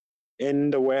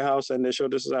in the warehouse, and they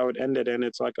showed this is how it ended, and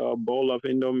it's like a bowl of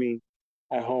Indomie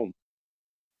at home.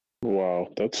 Wow,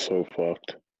 that's so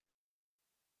fucked.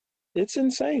 It's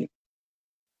insane.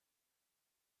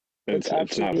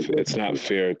 It's not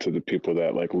fair to the people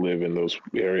that like live in those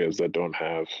areas that don't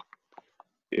have,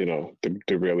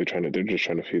 they're really they're just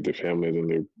trying to feed their families, and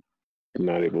they're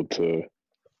not able to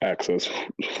access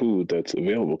food that's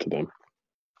available to them.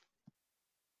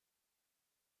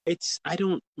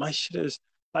 My shit is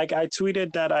like, I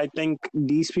tweeted that I think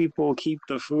these people keep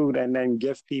the food and then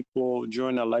give people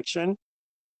during election,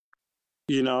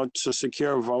 to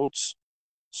secure votes.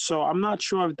 So I'm not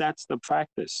sure if that's the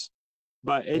practice,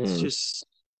 but it's just,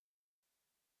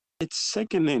 it's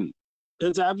sickening.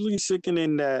 It's absolutely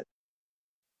sickening that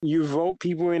you vote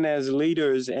people in as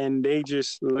leaders and they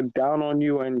just look down on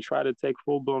you and try to take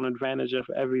full-blown advantage of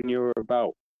everything you're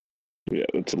about. Yeah,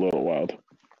 it's a little wild.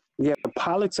 Yeah,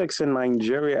 politics in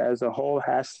Nigeria as a whole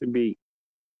has to be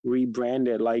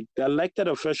rebranded, like the elected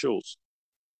officials,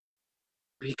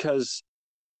 because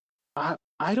I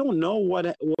don't know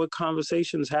what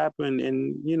conversations happen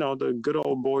in the good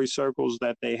old boy circles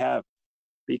that they have,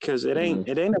 because it ain't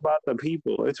about the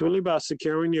people. It's really about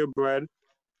securing your bread,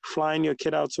 flying your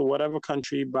kid out to whatever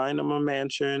country, buying them a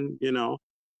mansion,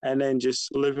 and then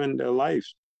just living their life,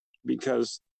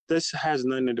 because this has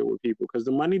nothing to do with people, because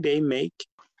the money they make,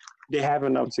 they have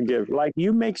enough to give. Like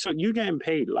you're getting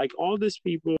paid. Like all these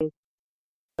people,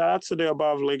 shout out to the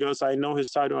Above Lagos. I know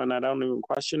his title and I don't even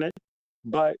question it.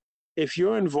 But if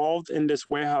you're involved in this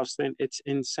warehouse thing, it's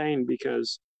insane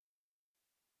because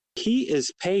he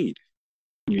is paid.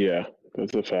 Yeah,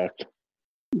 that's a fact.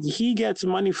 He gets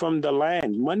money from the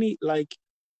land. Money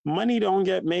don't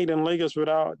get made in Lagos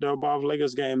without the Above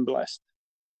Lagos getting blessed.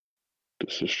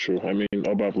 This is true. I mean,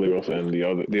 Above Lagos and the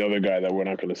other guy that we're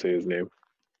not going to say his name.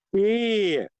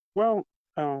 Yeah. Well,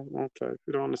 oh, okay. If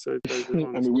you don't want to say it, I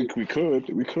mean, we could if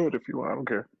you want. I don't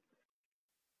care.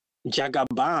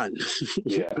 Jagaban.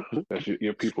 Yeah, that's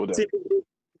your people that.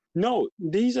 No,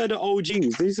 these are the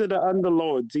OGs. These are the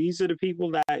underlords. These are the people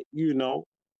that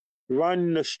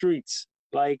run the streets.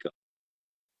 Like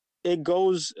it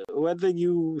goes, whether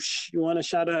you want to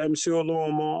shout out MC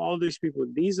Oluomo, all these people.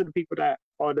 These are the people that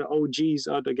are the OGs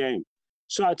of the game.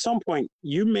 So at some point,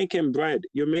 you're making bread.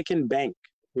 You're making bank.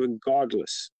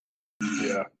 Regardless.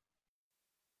 Yeah.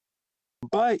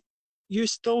 But you're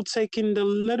still taking the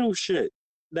little shit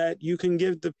that you can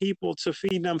give the people to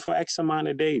feed them for X amount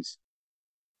of days.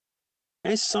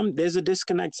 There's a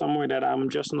disconnect somewhere that I'm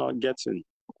just not getting.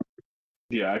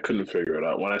 Yeah, I couldn't figure it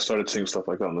out. When I started seeing stuff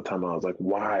like that on the timeline, I was like,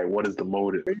 why? What is the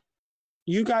motive?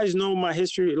 You guys know my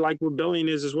history, like with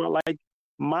billionaires as well. Like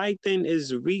my thing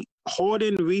is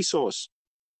hoarding resource.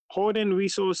 Hoarding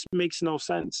resource makes no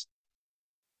sense.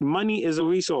 Money is a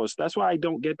resource. That's why I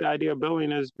don't get the idea of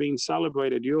billionaires being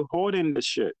celebrated. You're hoarding this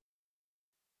shit.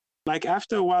 Like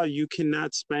after a while, you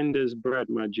cannot spend this bread,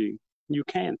 my G. You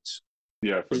can't.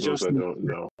 Yeah, for those that don't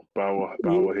know,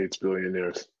 Bawa hates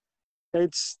billionaires.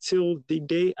 It's till the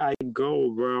day I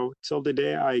go, bro. Till the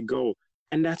day I go.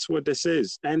 And that's what this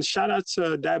is. And shout out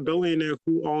to that billionaire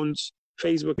who owns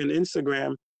Facebook and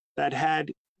Instagram that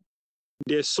had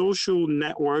their social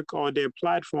network or their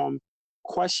platform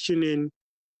questioning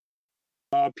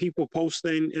people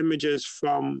posting images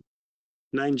from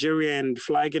Nigeria and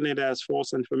flagging it as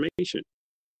false information.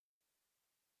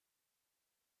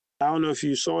 I don't know if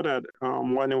you saw that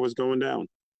when it was going down.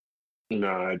 No,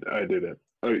 I didn't.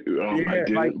 I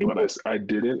didn't, I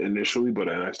didn't initially, but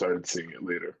then I started seeing it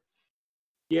later.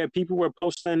 Yeah, people were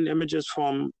posting images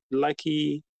from the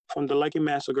Lekki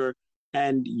massacre,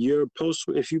 and your post,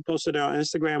 if you posted it on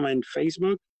Instagram and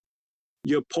Facebook,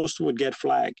 your post would get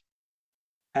flagged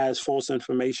as false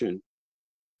information.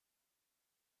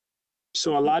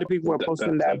 So a lot of people are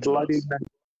posting that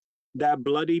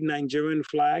bloody Nigerian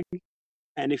flag,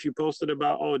 and if you posted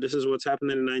about, oh, this is what's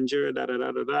happening in Nigeria,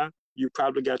 you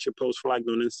probably got your post flagged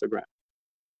on Instagram.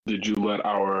 Did you let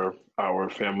our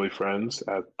family friends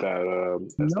at that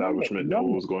establishment know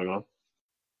what was going on?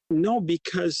 No,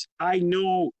 because I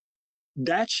know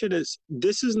that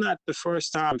this is not the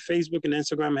first time Facebook and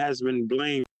Instagram has been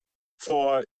blamed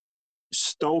for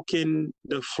stoking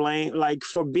the flame, like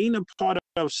for being a part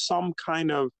of some kind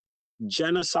of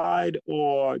genocide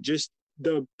or just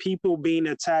the people being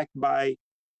attacked by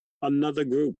another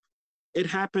group. It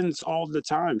happens all the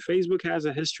time. Facebook has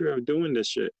a history of doing this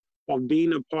shit, of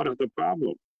being a part of the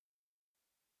problem.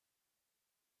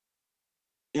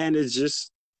 And it's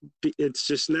just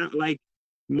not like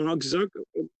Mark Zuckerberg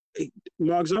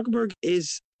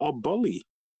is a bully.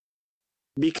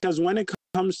 Because when it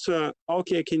comes to,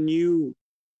 okay, can you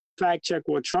fact check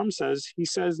what Trump says? He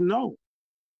says no.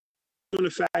 I'm going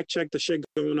to fact check the shit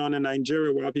going on in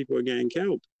Nigeria while people are getting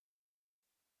killed.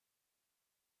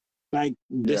 Like,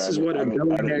 this is what I didn't know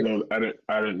that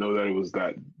it was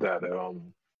that it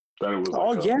was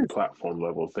like a platform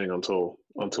level thing until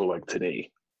like today.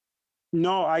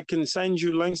 No, I can send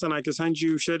you links and I can send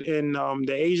you shit in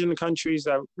the Asian countries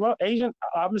that, well, Asian,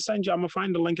 I'm gonna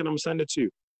find the link and I'm gonna send it to you.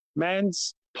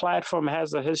 Man's platform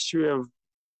has a history of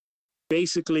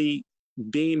basically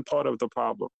being part of the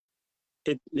problem.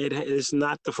 It is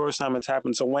not the first time it's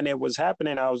happened. So when it was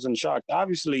happening, I was in shock.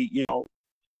 Obviously, you know,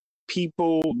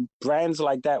 brands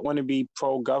like that want to be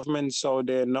pro-government, so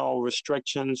there are no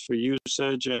restrictions for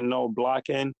usage and no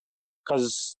blocking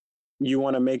because you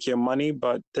want to make your money.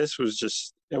 But this was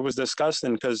just, it was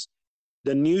disgusting because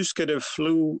the news could have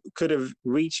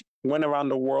went around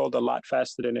the world a lot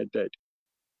faster than it did.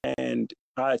 And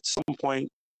at some point,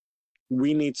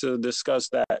 we need to discuss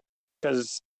that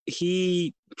because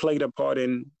he played a part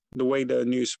in the way the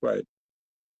news spread.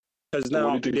 Because now,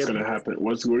 what do you think is going to happen?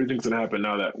 What do you think is going to happen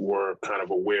now that we're kind of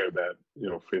aware that, you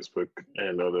know, Facebook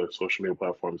and other social media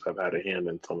platforms have had a hand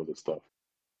in some of this stuff?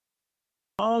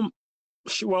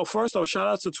 Well, first off, shout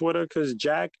out to Twitter because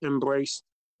Jack embraced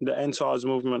the NSARS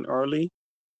movement early.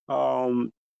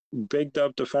 Bigged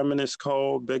up the feminist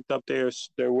code, bigged up their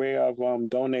way of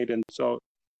donating. So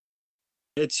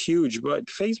it's huge. But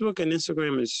Facebook and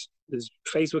Instagram is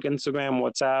Facebook, Instagram,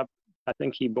 WhatsApp. I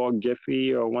think he bought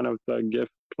Giphy or one of the GIF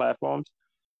platforms.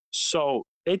 So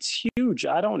it's huge.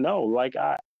 I don't know. Like,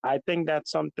 I think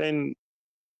that's something,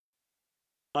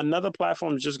 another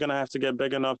platform is just going to have to get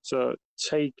big enough to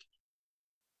take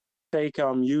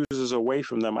users away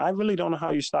from them. I really don't know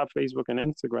how you stop Facebook and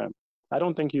Instagram. I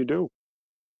don't think you do.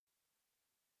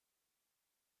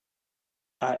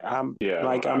 I don't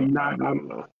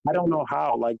know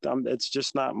how. Like, it's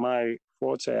just not my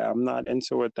forte. I'm not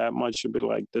into it that much to be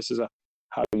like, this is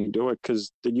how you do it,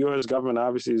 because the U.S. government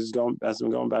obviously has been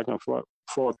going back and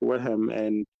forth with him,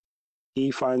 and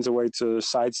he finds a way to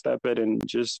sidestep it and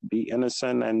just be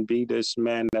innocent and be this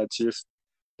man that's just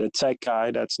the tech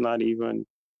guy that's not even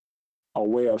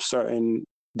aware of certain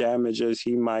damages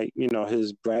he might, you know,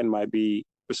 his brand might be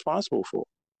responsible for.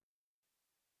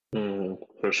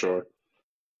 For sure.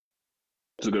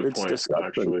 It's a good point, disgusting.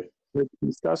 Actually. It's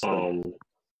disgusting.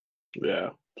 Yeah,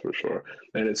 for sure.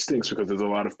 And it stinks because there's a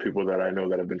lot of people that I know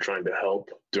that have been trying to help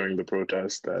during the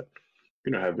protest that,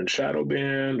 you know, have been shadow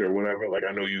banned or whatever. Like,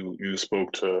 I know you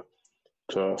spoke to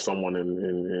someone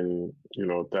in you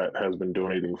know, that has been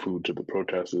donating food to the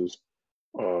protesters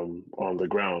on the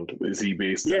ground. Is he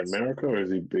based in America or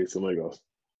is he based in Lagos?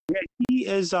 Yeah, he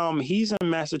is. He's in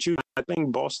Massachusetts. I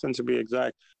think Boston, to be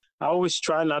exact. I always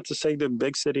try not to say the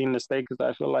big city in the state because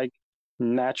I feel like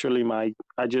naturally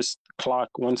I just clock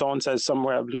when someone says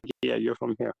somewhere, I'm like, yeah, you're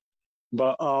from here.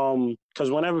 But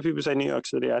because whenever people say New York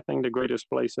City, I think the greatest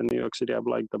place in New York City, I'm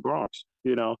like the Bronx,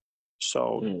 you know.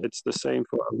 So it's the same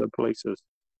for other places.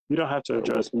 You don't have to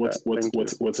address what's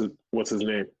his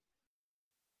name?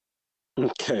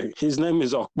 Okay, his name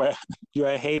is Okwe.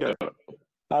 You're a hater.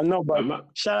 I know, but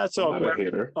shout out to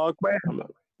Okwe. Okwe.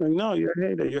 No, you're a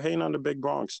hater. You're hating on the big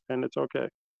Bronx, and it's okay.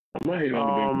 I'm not hating on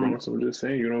the big Bronx. I'm just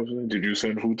saying, you know what I'm saying? Did you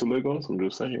send food to Lagos? I'm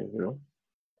just saying, you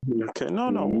know? Okay,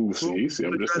 no. Ooh, see,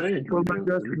 I'm just saying.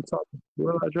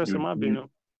 We'll address it, my Bino.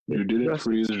 You didn't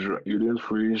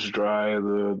freeze dry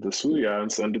the suya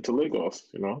and send it to Lagos,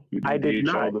 you know? I did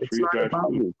not. It's not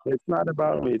about me. It's not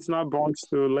about me. It's not Bronx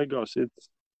to Lagos. It's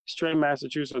straight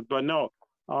Massachusetts. But no,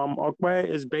 Okwe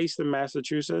is based in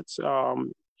Massachusetts.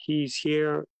 He's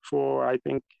here for, I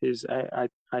think, his, I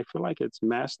feel like it's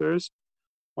master's.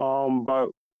 But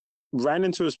ran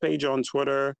into his page on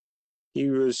Twitter. He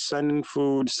was sending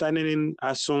in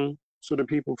asun to the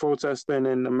people protesting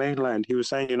in the mainland. He was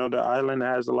saying, you know, the island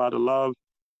has a lot of love.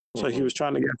 So he was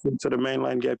trying to get food to the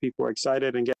mainland, get people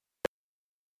excited and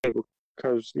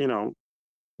because, you know,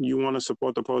 you want to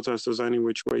support the protesters any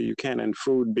which way you can. And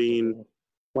food being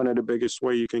one of the biggest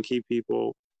way you can keep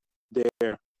people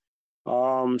there.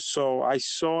 So I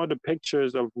saw the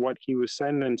pictures of what he was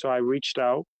sending. So I reached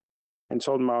out and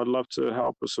told him I would love to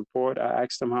help or support. I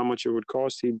asked him how much it would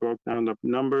cost. He broke down the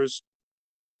numbers.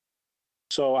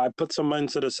 So I put some money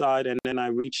to the side and then I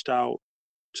reached out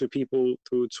to people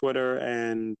through Twitter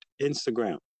and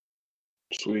Instagram.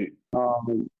 Sweet.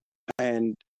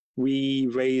 And we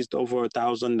raised over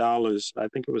 $1,000. I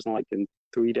think it was like in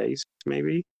 3 days,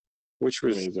 maybe, which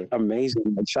was amazing.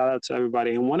 Like, shout out to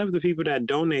everybody. And one of the people that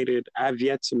donated, I've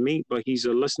yet to meet, but he's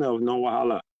a listener of No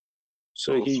Wahala.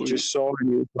 So he just saw and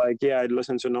he was like, yeah, I'd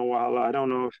listen to No Wahala. I don't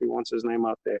know if he wants his name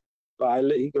out there.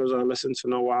 he goes, I listen to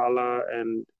No Wahala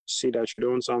and see that you're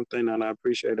doing something, and I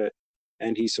appreciate it.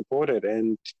 And he supported,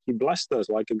 and he blessed us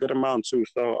like a good amount too.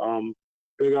 So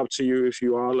big up to you if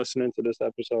you are listening to this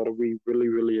episode. We really,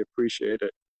 really appreciate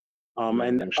it.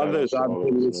 And others I've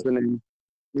been listening.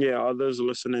 Yeah, others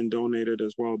listening donated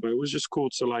as well. But it was just cool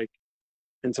to like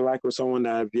interact with someone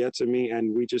that I've yet to meet,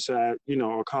 and we just had, you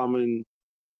know, a common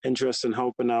interest in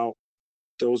helping out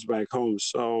those back home.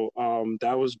 So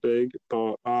that was big.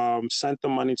 But sent the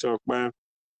money to Okman,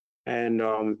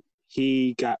 and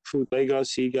he got food to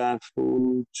Lagos. He got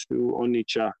food to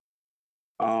Onitsha.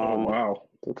 Oh wow,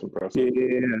 that's impressive.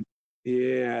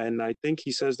 Yeah, and I think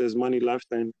he says there's money left,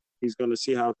 and he's gonna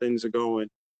see how things are going,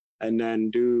 and then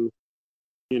do,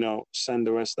 you know, send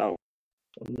the rest out.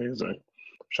 Amazing.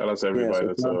 Shout out to everybody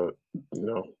that's you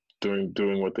know,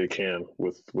 doing what they can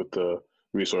with the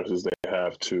resources they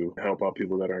have to help out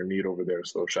people that are in need over there.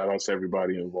 So shout out to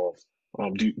everybody involved.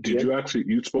 Did you actually,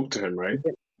 you spoke to him, right?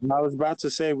 I was about to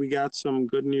say we got some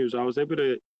good news. I was able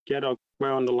to get Okwe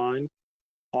on the line,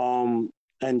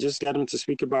 and just get him to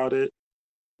speak about it,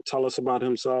 tell us about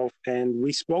himself, and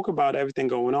we spoke about everything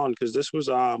going on, because this was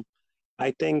I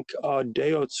think a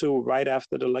day or two right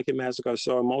after the Lekki massacre,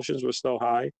 so emotions were still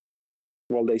high.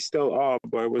 Well, they still are,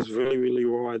 but it was really, really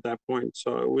raw at that point.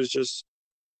 So it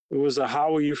was a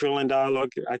how are you feeling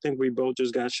dialogue. I think we both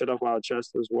just got shit off our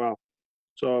chest as well.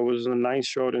 So it was a nice,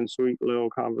 short and sweet little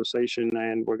conversation,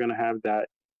 and we're gonna have that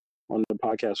on the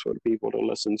podcast for the people to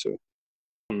listen to.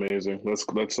 Amazing. Let's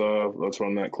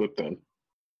run that clip then.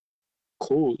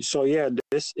 Cool. So yeah,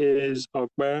 this is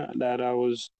Okwe that I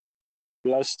was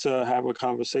blessed to have a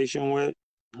conversation with.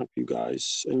 Hope you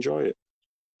guys enjoy it.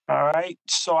 All right.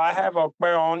 So I have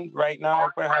Okwe on right now.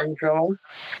 Okwe, how you feeling?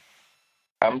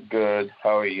 I'm good.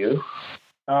 How are you?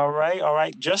 All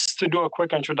right. Just to do a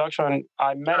quick introduction,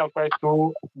 I met Okwe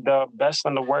through the best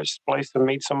and the worst place to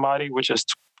meet somebody, which is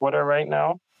Twitter right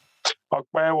now.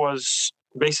 Okwe was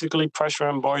basically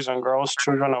pressuring boys and girls,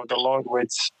 children of the Lord, with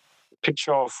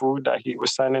picture of food that he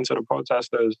was sending to the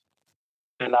protesters.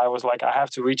 And I was like, I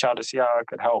have to reach out to see how I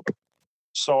could help.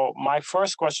 So my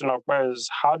first question, Okwe, is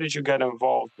how did you get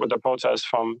involved with the protest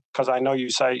because I know you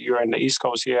say you're in the East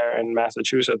Coast here in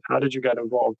Massachusetts. How did you get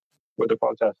involved with the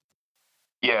protest?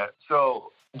 Yeah,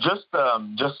 so just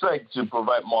like to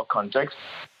provide more context.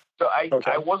 So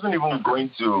I wasn't even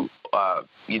going to,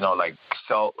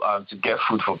 sell, to get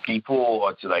food for people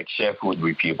or to like share food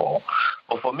with people.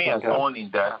 But for me, as someone in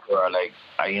diaspora,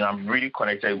 I'm really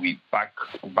connected with back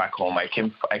home. I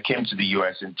came to the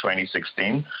US in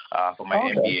 2016 for my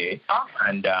MBA,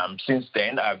 and since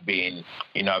then I've been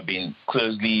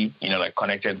closely,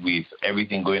 connected with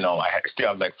everything going on. I still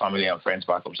have like family and friends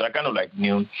back home, so I kind of like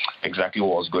knew exactly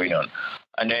what was going on.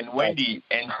 And then when the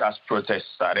NCAS protest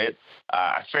started,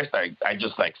 at first I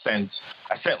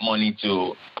sent money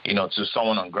to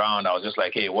someone on ground. I was just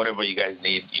like, hey, whatever you guys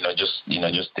need,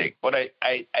 just take. But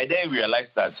I then realized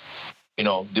that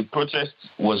the protest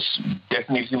was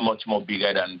definitely much more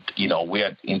bigger than we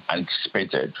had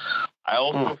anticipated. I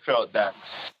also felt that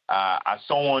as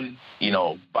someone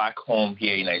back home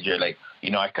here in Nigeria,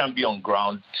 I can't be on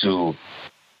ground to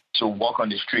walk on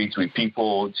the streets with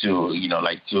people,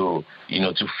 to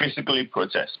physically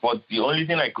protest. But the only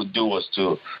thing I could do was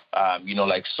to,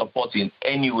 support in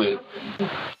any way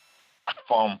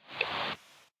from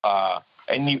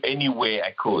any way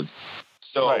I could.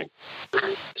 So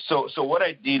what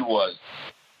I did was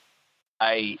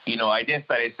I then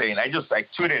started saying, I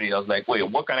tweeted it. I was like, wait,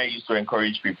 what can I use to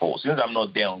encourage people? Since I'm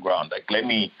not there on ground, let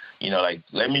me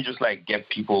just get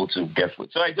people to get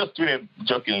food. So I just tweeted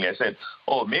jokingly. I said,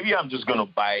 oh, maybe I'm just going to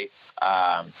buy,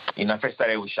 I first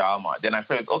started with shawarma. Then I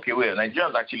felt, okay, wait,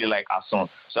 Nigerians actually like asun.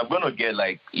 So I'm going to get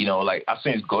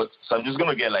asun is goat. So I'm just going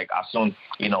to get asun,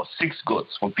 6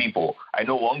 goats for people. I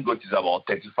know 1 goat is about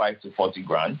 35 to 40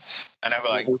 grand. And I was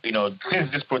like,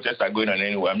 since these protests are going on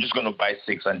anyway, I'm just going to buy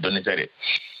 6 and donated it.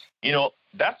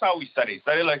 That's how we started. It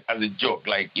started as a joke,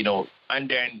 and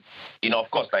then,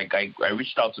 of course, I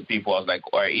reached out to people. I was like,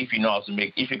 all right, if you know how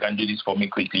to if you can do this for me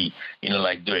quickly,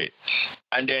 do it.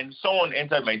 And then someone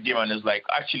entered my DM and was like,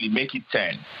 actually, make it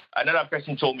 10. Another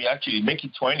person told me, actually, make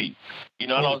it 20.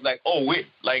 And I was like, oh, wait,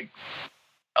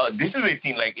 this is a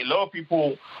thing. A lot of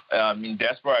people in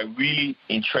diaspora are really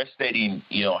interested in,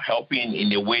 helping in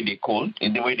the way they could,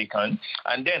 in the way they can.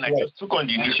 And then I just took on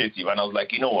the initiative, and I was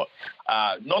like, you know what?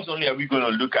 Not only are we going to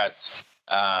look at,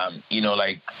 not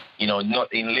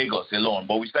in Lagos alone,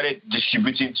 but we started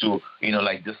distributing to,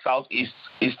 the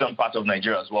southeastern part of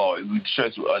Nigeria as well. We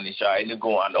shared to Onitsha,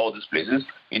 Enugu, and all these places.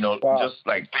 Just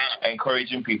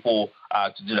encouraging people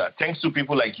to do that. Thanks to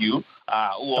people like you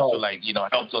who also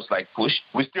helped us push.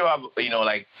 We still have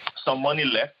some money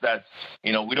left that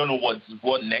we don't know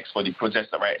what next for the protest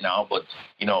right now, but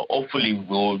hopefully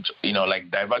we'll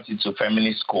divert it to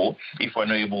feminist school if we're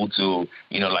not able to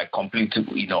complete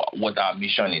what our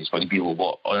mission is for the people.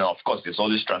 But of course there's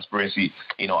always transparency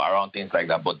around things like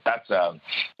that. But that's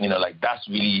that's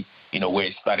really where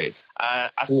it started.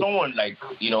 As someone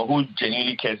who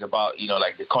genuinely cares about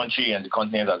the country and the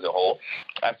continent as a whole,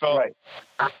 I felt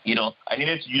I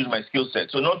needed to use my skill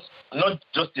set. So not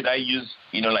just did I use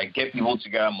get people to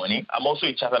gather money. I'm also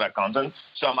a chartered accountant,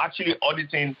 so I'm actually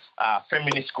auditing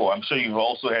feminist score. I'm sure you've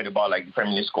also heard about the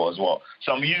feminist score as well.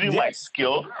 So I'm using my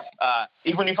skill,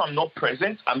 even if I'm not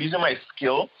present, I'm using my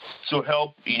skill to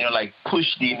help push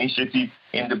the initiative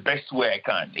in the best way I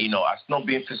can. As not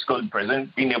being physically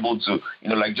present, being able to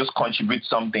just contribute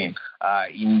something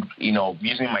in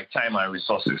using my time and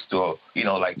resources to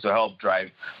to help drive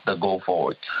the goal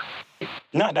forward.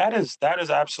 No, that is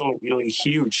absolutely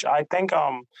huge. I think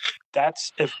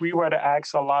that's, if we were to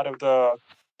ask a lot of the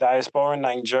diaspora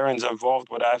Nigerians involved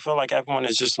with it, I feel like everyone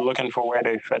is just looking for where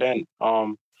they fit in.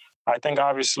 I think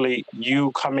obviously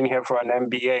you coming here for an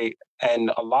MBA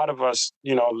and a lot of us,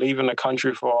 leaving the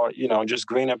country for, just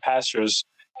greener pastures,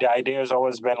 the idea has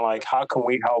always been how can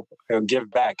we help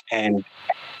give back? And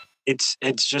it's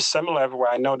just similar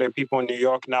everywhere. I know there are people in New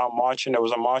York now marching. There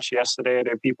was a march yesterday.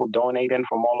 There are people donating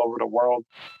from all over the world.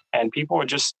 And people are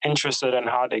just interested in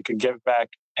how they could give back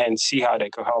and see how they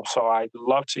could help. So I'd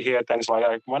love to hear things like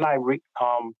that. When I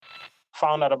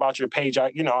found out about your page,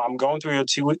 I'm going through your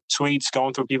tweets,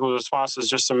 going through people's responses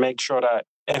just to make sure that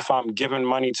if I'm giving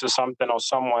money to something or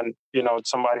someone,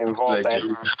 somebody involved,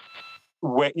 and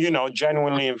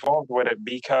genuinely involved with it,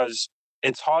 because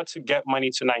it's hard to get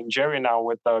money to Nigeria now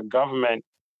with the government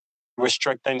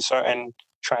restricting certain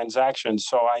transactions.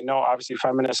 So I know obviously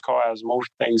Feminist Core has moved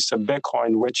things to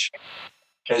Bitcoin, which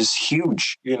is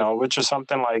huge, which is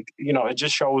something it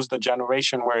just shows the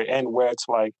generation we're in, where it's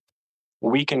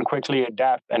we can quickly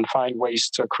adapt and find ways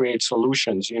to create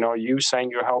solutions. You saying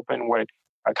you're helping with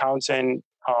accounting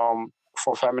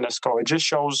for Feminist Core, it just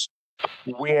shows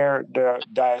where the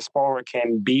diaspora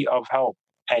can be of help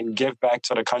and give back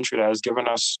to the country that has given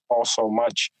us all so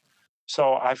much.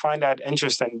 So I find that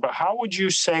interesting. But how would you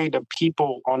say the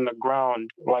people on the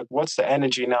ground, what's the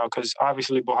energy now? Because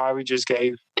obviously Buhari just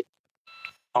gave,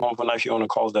 I don't know if you want to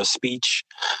call it a speech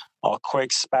or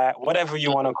quick spat, whatever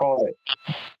you want to call it,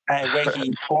 and where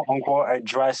he quote unquote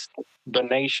addressed the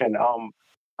nation.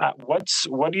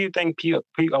 What do you think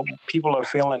people are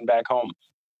feeling back home?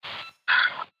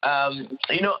 I'm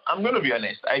going to be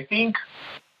honest. I think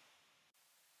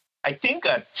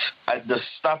at the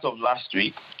start of last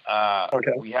week,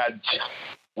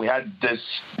 we had this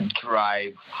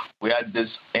drive, we had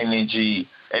this energy.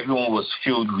 Everyone was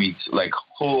filled with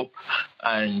hope,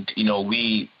 and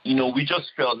we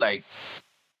just felt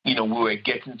we were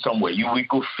getting somewhere. We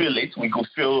could feel it. We could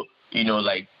feel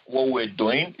what we're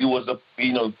doing. It was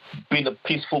been a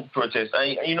peaceful protest,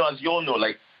 and as you all know,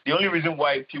 the only reason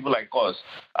why people like us,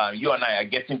 you and I, are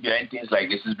getting behind things like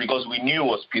this is because we knew it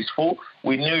was peaceful.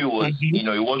 We knew it was,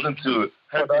 it wasn't to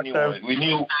hurt anyone. We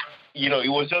knew, it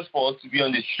was just for us to be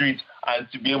on the streets and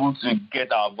to be able to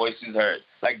get our voices heard.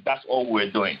 That's all we're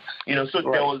doing. So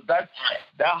there was that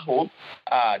hope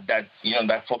that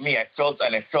for me, I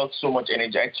felt so much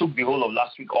energy. I took the whole of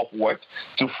last week off work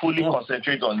to fully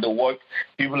concentrate on the work.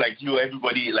 People like you,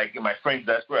 everybody, my friends,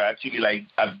 that's where I actually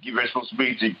have given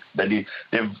responsibility that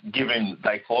they've given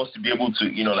for us to be able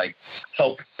to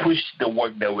help push the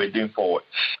work that we're doing forward.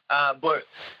 But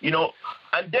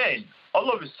and then all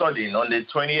of a sudden, on the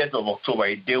 20th of October,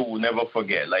 a day we'll never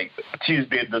forget,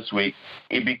 Tuesday this week,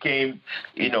 it became,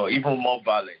 even more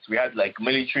violent. We had,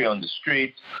 military on the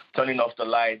streets, turning off the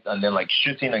lights, and then,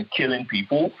 shooting and killing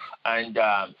people. And,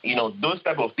 those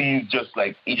type of things just,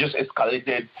 it just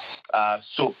escalated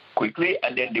so quickly,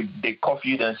 and then the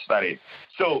curfew then started.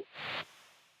 So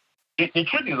the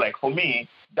truth is, for me,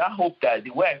 that hope, that the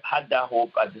way I've had that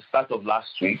hope at the start of last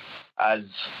week,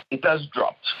 it has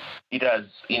dropped. It has,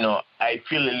 I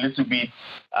feel a little bit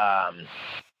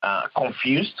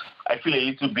confused. I feel a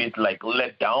little bit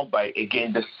let down by,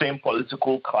 again, the same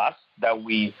political class that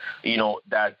we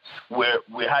had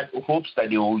hopes that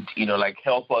they would,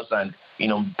 help us and,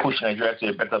 push Nigeria to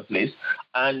a better place.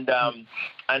 And now,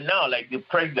 the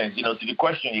president, to the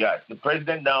question you asked, the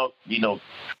president now,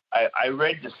 I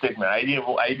read the statement. I didn't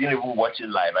even watch it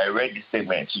live. I read the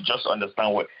statement to just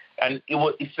understand and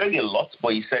it said a lot,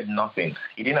 but he said nothing.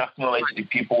 He didn't acknowledge the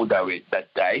people that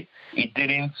died. He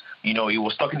didn't, he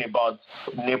was talking about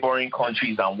neighboring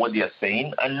countries and what they are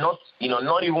saying, and not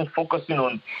even focusing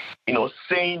on,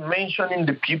 mentioning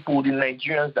the people, the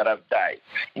Nigerians that have died.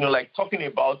 Like talking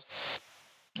about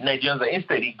Nigerians.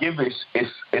 Instead, he gave a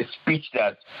speech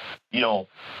that, no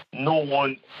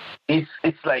one. It's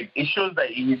like it shows that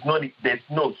he's not. There's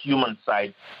no human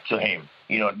side to him.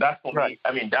 That's for me.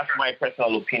 I mean, that's my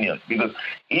personal opinion. Because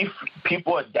if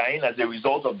people are dying as a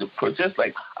result of the protest,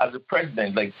 like as a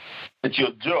president, like it's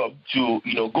your job to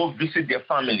go visit their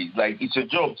families. Like it's your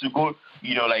job to go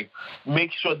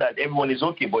make sure that everyone is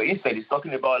okay. But instead, he's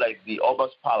talking about like the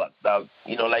August Palace, that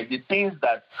like the things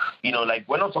that like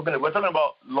we're talking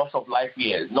about loss of life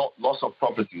here, not loss of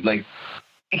property. Like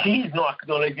he's not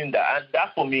acknowledging that, and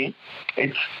that for me,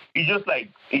 it's just like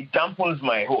it dampens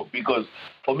my hope, because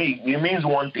for me it means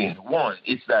one thing. One,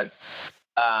 it's that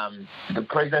the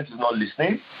president is not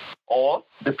listening, or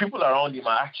the people around him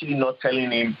are actually not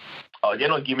telling him, or they're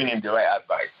not giving him the right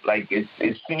advice. Like his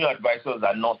senior advisors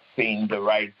are not saying the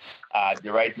right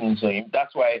things to him.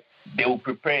 That's why they will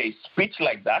prepare a speech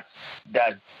like that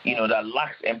that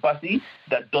lacks empathy,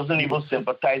 that doesn't even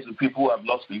sympathize with people who have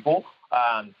lost people,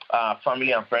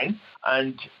 family and friends.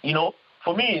 And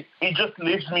for me, it just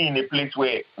leaves me in a place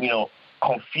where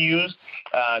confused,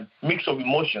 mix of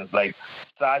emotions like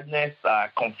sadness,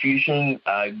 confusion,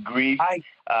 grief. I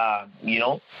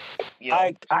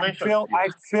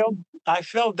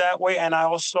feel that way, and I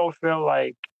also feel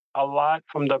like a lot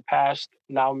from the past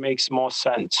now makes more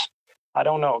sense. I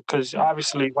don't know, because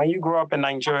obviously when you grow up in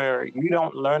Nigeria, you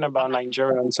don't learn about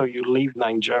Nigeria until you leave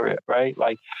Nigeria, right?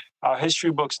 Like our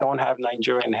history books don't have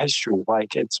Nigerian history.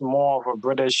 Like it's more of a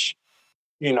British,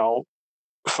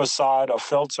 facade or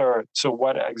filter to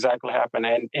what exactly happened.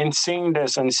 And in seeing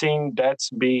this and seeing deaths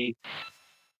be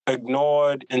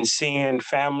ignored and seeing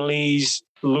families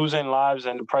losing lives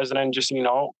and the president just,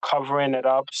 covering it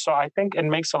up. So I think it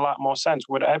makes a lot more sense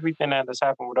with everything that has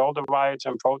happened, with all the riots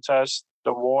and protests,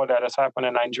 the war that has happened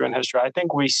in Nigerian history. I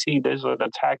think we see these are the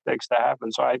tactics that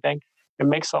happen. So I think it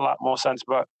makes a lot more sense.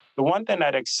 But the one thing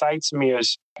that excites me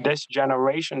is this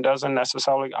generation doesn't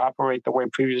necessarily operate the way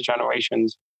previous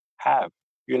generations have.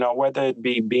 Whether it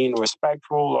be being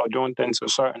respectful or doing things a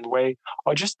certain way,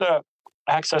 or just the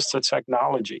access to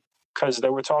technology. Because they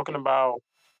were talking about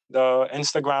the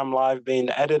Instagram Live being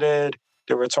edited.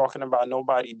 They were talking about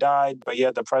nobody died, but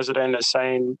yet the president is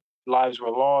saying lives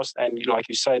were lost. And like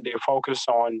you said, they're focused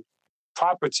on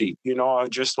property,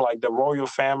 just like the royal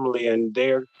family and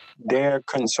their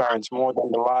concerns more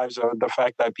than the lives of the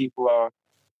fact that people are,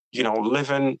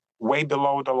 living way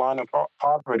below the line of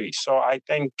poverty. So I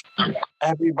think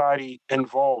everybody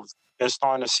involved is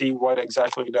starting to see what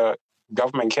exactly the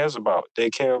government cares about. They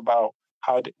care about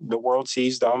how the world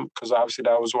sees them, because obviously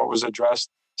that was what was addressed,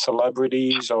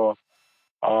 celebrities or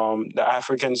the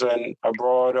Africans in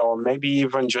abroad, or maybe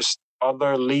even just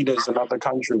other leaders in other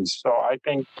countries. So I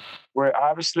think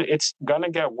it's going to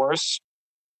get worse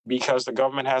because the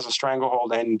government has a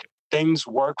stranglehold and things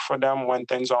work for them when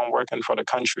things aren't working for the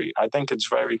country. I think it's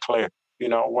very clear,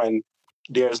 when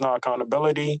there's no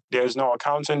accountability, there's no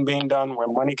accounting being done, where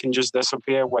money can just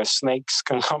disappear, where snakes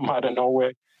can come out of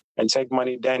nowhere and take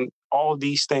money, then all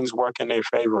these things work in their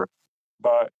favor.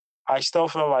 But I still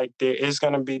feel like there is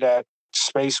going to be that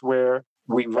space where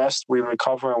we rest, we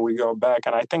recover, and we go back.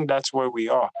 And I think that's where we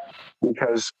are,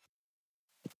 because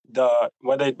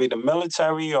whether it be the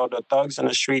military or the thugs in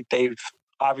the street, they've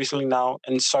obviously now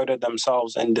inserted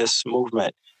themselves in this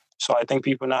movement. So I think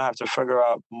people now have to figure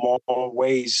out more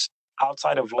ways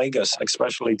outside of Lagos,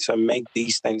 especially, to make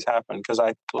these things happen. Because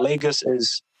Lagos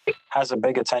has a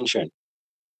big attention.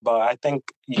 But I think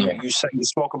you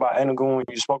spoke about Enugu and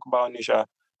you spoke about Onitsha.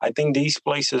 I think these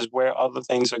places where other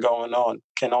things are going on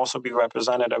can also be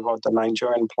representative of the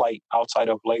Nigerian plight outside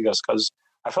of Lagos. Because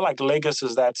I feel like Lagos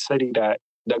is that city that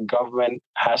the government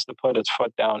has to put its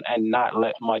foot down and not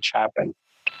let much happen.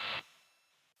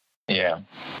 Yeah,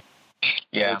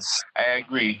 I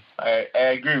agree. I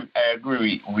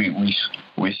agree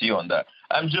with you on that.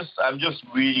 I'm just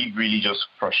really, really just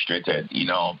frustrated.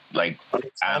 Like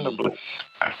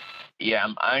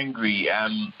I'm angry.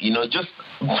 Just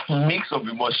mix of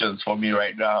emotions for me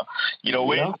right now.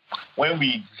 When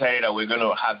we decided that we're going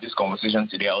to have this conversation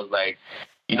today, I was like,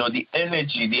 the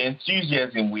energy, the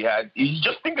enthusiasm we had. You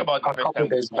just think about the first time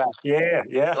we spoke.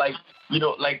 Yeah. Like,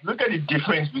 look at the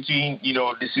difference between,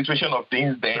 the situation of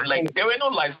things then. Like, there were no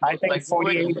life. I think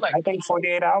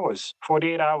 48 hours.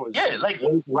 48 hours. Yeah,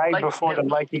 right before the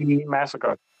Likey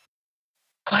massacre.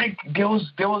 like there were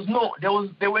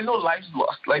no lives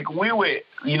lost. Like we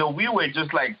were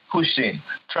just like pushing,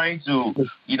 trying to,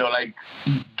 like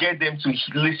get them to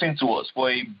listen to us for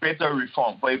a better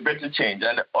reform, for a better change.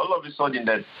 And all of a sudden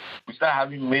that we start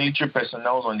having military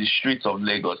personnel on the streets of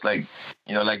Lagos, like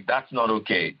that's not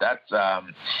okay. That's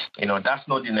that's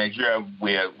not the Nigeria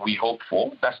we hope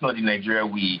for. That's not the Nigeria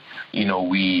we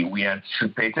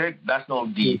anticipated. That's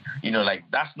not the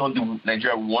that's not the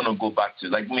Nigeria we want to go back to.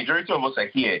 Like majority of us are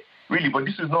here, really, but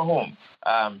this is not home.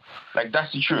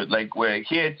 That's the truth. Like we're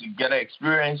here to get an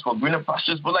experience for greener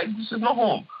pastures, but like this is not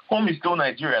home. Home is still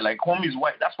Nigeria. Like home is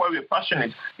white. That's why we're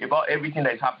passionate about everything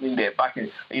that's happening there. Back in,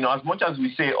 as much as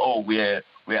we say, oh, we're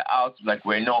out, like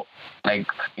we're not, like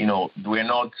we're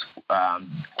not,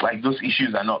 like those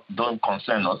issues don't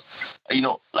concern us.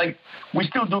 Like we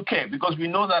still do care because we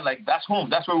know that like that's home.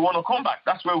 That's where we want to come back.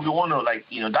 That's where we want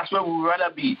to that's where we would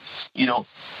rather be.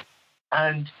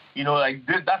 And like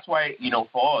this, that's why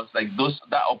for us, like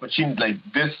that opportunity, like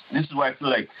this is why I feel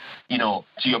like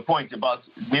to your point about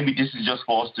maybe this is just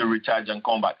for us to recharge and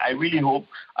come back. I really hope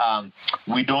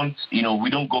we don't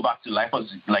go back to life as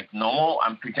like normal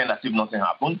and pretend as if nothing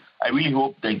happened. I really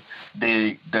hope that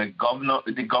the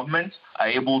government are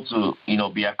able to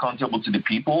be accountable to the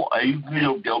people. I really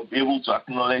hope they'll be able to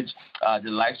acknowledge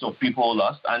the lives of people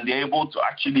lost, and they're able to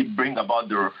actually bring about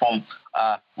the reform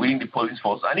within the police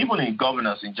force and even in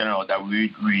governance in general that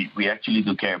we actually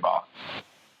do care about.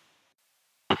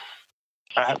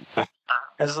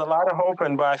 There's a lot of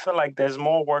hoping, but I feel like there's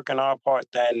more work on our part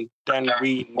than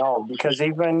we know, because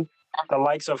even the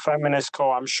likes of Feminist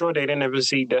Co., I'm sure they didn't even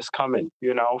see this coming,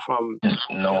 from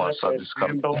no one saw this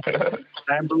coming.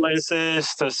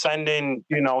 Ambulances to sending,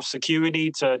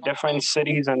 security to different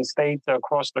cities and states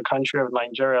across the country of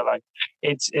Nigeria. Like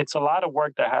it's a lot of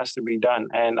work that has to be done.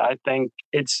 And I think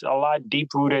it's a lot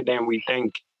deep rooted than we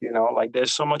think, like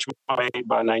there's so much more made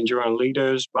by Nigerian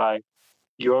leaders, by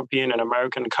European and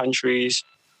American countries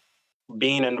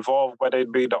being involved, whether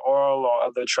it be the oil or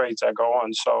other trades that go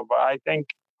on. So, but I think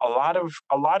a lot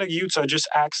of youths are just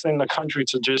asking the country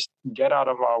to just get out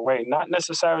of our way. Not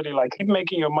necessarily like keep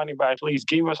making your money, but at least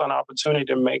give us an opportunity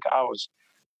to make ours.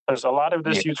 Because a lot of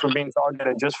this youth were being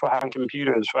targeted just for having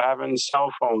computers, for having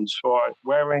cell phones, for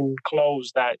wearing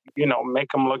clothes that, make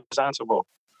them look presentable.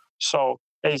 So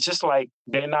it's just like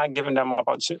they're not giving them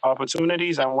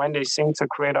opportunities. And when they seem to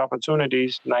create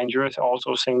opportunities, Nigeria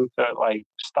also seems to like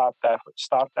stop that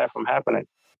from happening.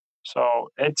 So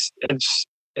it's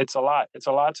a lot. It's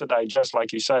a lot to digest,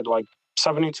 like you said. Like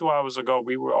 72 hours ago,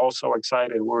 we were all so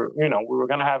excited. We were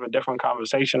going to have a different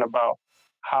conversation about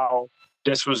how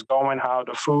this was going, how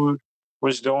the food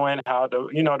was doing, how the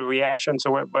reaction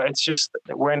to it. But it's just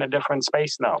we're in a different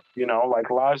space now. Like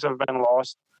lives have been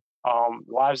lost.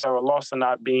 Lives that were lost are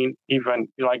not being even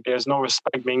like there's no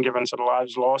respect being given to the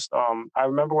lives lost. I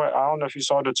remember I don't know if you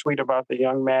saw the tweet about the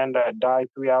young man that died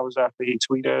 3 hours after he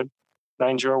tweeted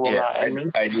Nigeria will not end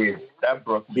me. I did. That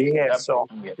broke me. Yeah, so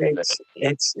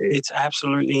it's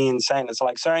absolutely insane. It's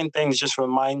like certain things just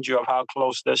remind you of how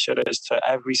close this shit is to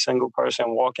every single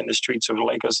person walking the streets of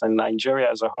Lagos and Nigeria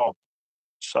as a whole.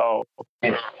 So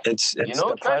it's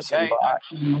depressing.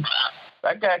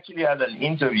 That guy actually had an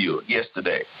interview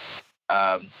yesterday.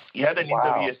 He had an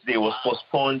interview yesterday. It was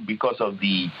postponed because of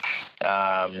the,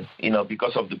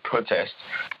 because of the protest.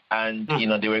 And,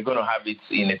 they were going to have it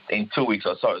in 2 weeks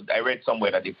or so. I read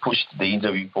somewhere that they pushed the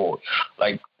interview forward,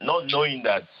 like not knowing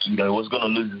that, he was going to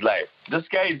lose his life. This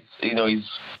guy is,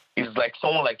 he's like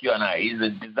someone like you and I. He's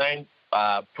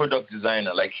a product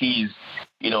designer. Like his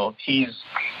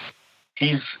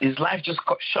life just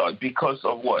got short because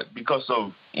of what? Because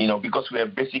we're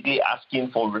basically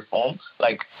asking for reform.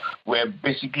 Like we're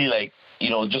basically like,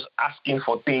 just asking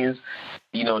for things,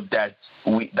 that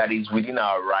is within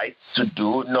our rights to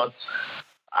do. Not,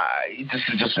 this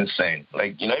is just insane.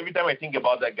 Like, every time I think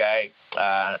about that guy,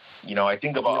 I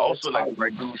think about also like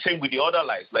the same with the other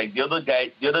lives. Like the other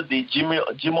day, Jimoh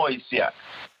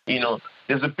Isiaq,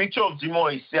 there's a picture of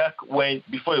Jimoh Isiaq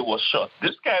before he was shot.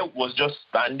 This guy was just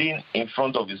standing in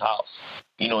front of his house.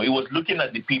 He was looking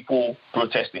at the people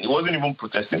protesting. He wasn't even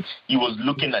protesting. He was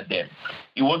looking at them.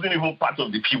 He wasn't even part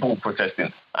of the people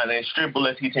protesting. And then straight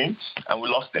bullet hit him, and we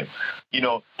lost him.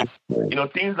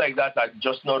 Things like that are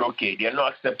just not okay. They are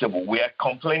not acceptable. We are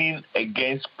complaining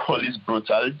against police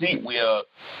brutality.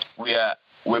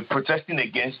 We're protesting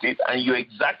against it, and you're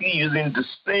exactly using the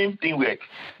same thing we're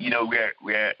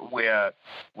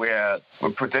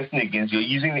protesting against. You're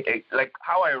using it. Like,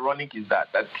 how ironic is that?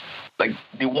 That's like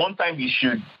the one time you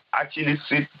should actually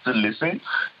sit to listen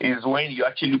is when you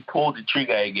actually pull the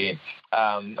trigger again,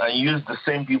 and use the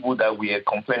same people that we are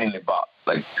complaining about.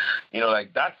 Like,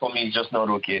 like that for me is just not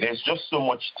okay. There's just so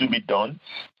much to be done.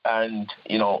 And,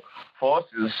 for us,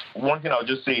 is one thing I'll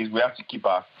just say is we have to keep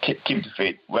the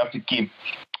faith. We have to keep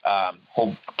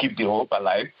hope, keep the hope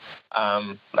alive.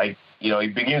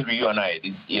 It begins with you and I.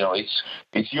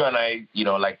 It's you and I,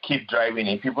 like keep driving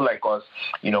it. People like us,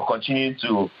 continue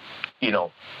to,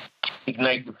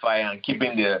 ignite the fire and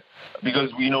keeping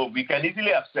because we can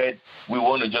easily have said we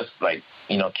want to just like,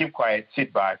 keep quiet,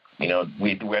 sit back,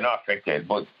 we're not affected.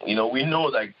 But, we know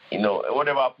like,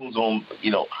 whatever happens home,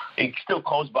 it still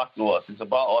comes back to us. It's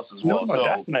about us as well.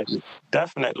 No,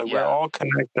 definitely. Yeah. We're all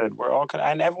connected.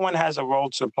 And everyone has a role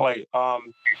to play.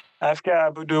 FK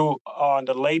Abudu,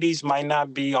 the ladies might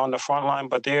not be on the front line,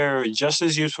 but they're just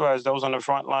as useful as those on the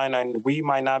front line. And we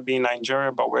might not be in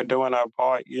Nigeria, but we're doing our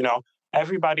part,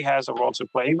 Everybody has a role to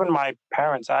play. Even my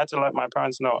parents, I had to let my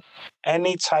parents know,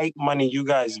 any tight money you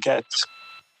guys get,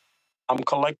 I'm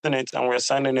collecting it and we're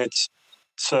sending it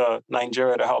to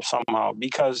Nigeria to help somehow,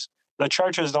 because the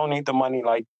churches don't need the money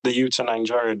like the youths in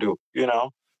Nigeria do,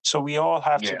 So we all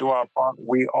have to do our part.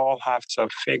 We all have to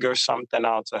figure something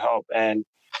out to help. And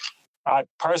I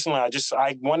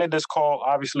wanted this call,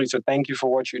 obviously, to thank you for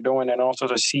what you're doing and also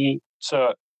to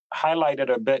highlight it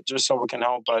a bit just so we can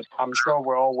help. But I'm sure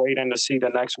we're all waiting to see the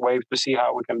next wave to see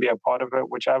how we can be a part of it.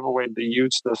 Whichever way the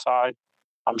youths decide,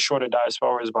 I'm sure the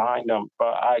diaspora is behind them.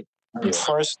 But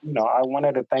first, I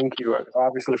wanted to thank you,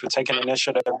 obviously, for taking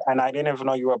initiative. And I didn't even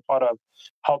know you were part of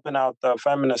helping out the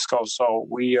Feminist Cause. So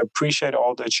we appreciate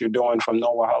all that you're doing from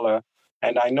No Wahala.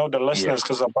 And I know the listeners,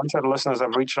 because a bunch of the listeners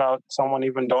have reached out. Someone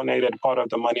even donated part of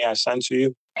the money I sent to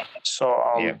you. So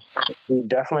we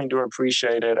definitely do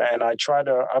appreciate it. And I try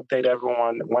to update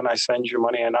everyone when I send you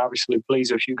money. And obviously, please,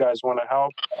 if you guys want to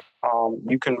help,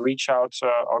 you can reach out to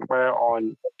Ogbe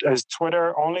on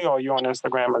Twitter only, or are you on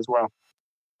Instagram as well?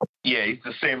 Yeah, it's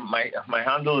the same. My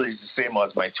handle is the same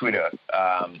as my Twitter,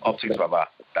 Optics Baba.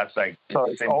 That's like so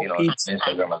the same thing on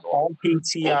Instagram as well.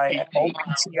 OPTIXBABA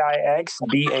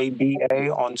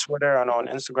on Twitter and on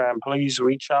Instagram. Please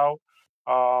reach out.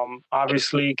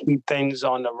 Obviously, keep things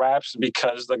on the wraps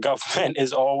because the government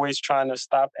is always trying to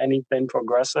stop anything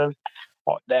progressive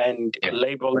and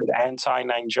label it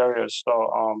anti-Nigeria.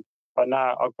 So, but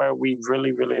now, Akbar, we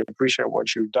really, really appreciate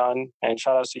what you've done, and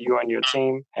shout out to you and your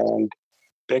team. And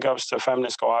big ups to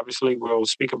Feminist Co. Obviously, we'll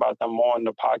speak about them more on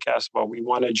the podcast, but we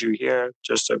wanted you here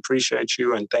just to appreciate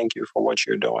you and thank you for what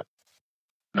you're doing.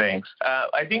 Thanks.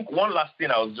 I think one last thing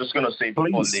I was just going to say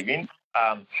before leaving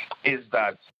is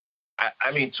that,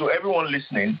 I mean, to everyone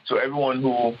listening, to everyone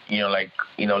who,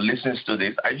 listens to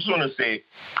this, I just want to say,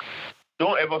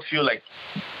 don't ever feel like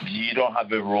you don't have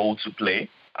a role to play.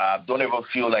 Don't ever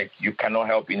feel like you cannot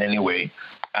help in any way.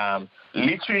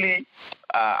 Literally,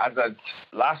 as of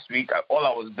last week, all I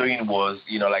was doing was,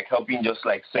 helping just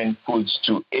send foods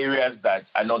to areas that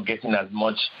are not getting as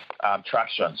much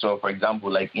traction. So, for example,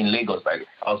 like in Lagos, I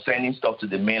was sending stuff to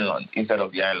the mainland instead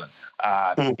of the island.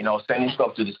 I was sending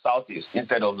stuff to the southeast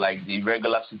instead of the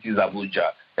regular cities,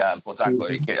 Abuja, Port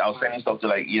Harcourt. I was sending stuff to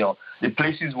the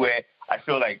places where I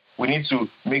feel like we need to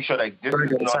make sure this is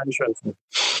not,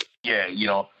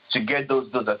 to get those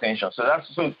attention. So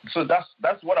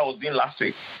that's what I was doing last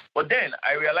week. But then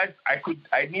I realized I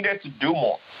needed to do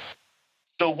more.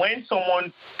 So when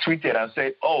someone tweeted and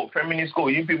said, "Oh, Feminist Co,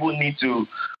 you people need to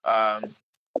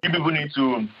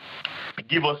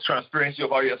give us transparency of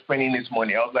how you're spending this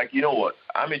money," I was like, you know what?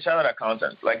 I'm a chartered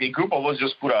accountant. A group of us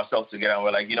just put ourselves together and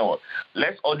we're like, you know what?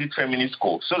 Let's audit Feminist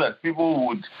Co so that people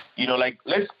would,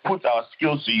 let's put our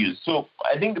skills to use. So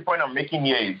I think the point I'm making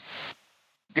here is,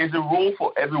 there's a role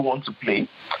for everyone to play.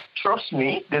 Trust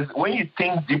me, when you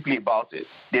think deeply about it,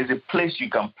 there's a place you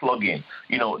can plug in.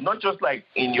 Not just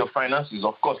in your finances,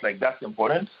 of course, that's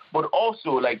important, but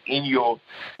also in your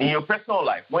personal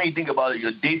life. When you think about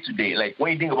your day to day,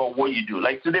 when you think about what you do.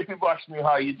 Today, people ask me,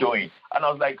 "How are you doing?" And I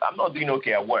was like, "I'm not doing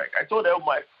okay at work." I told all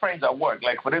my friends at work,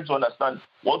 for them to understand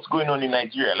what's going on in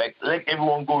Nigeria. Let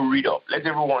everyone go read up. Let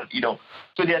everyone,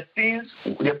 So there are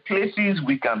places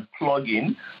we can plug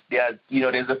in.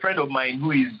 There's a friend of mine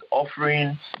who is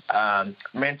offering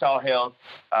mental health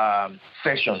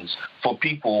sessions for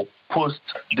people post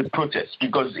the protest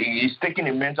because it's taking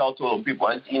a mental toll on people.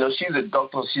 And she's a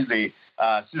doctor. She's a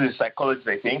psychologist,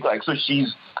 I think. So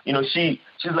she's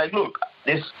like, look,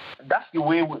 that's the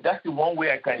one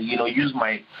way I can use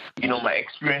my my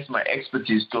experience, my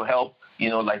expertise to help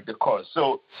the cause.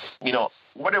 So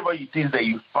whatever it is that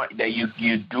you find that you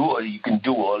do or you can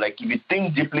do, or if you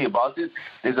think deeply about it,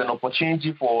 there's an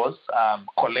opportunity for us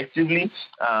collectively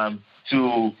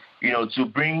to to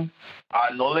bring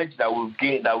our knowledge that we've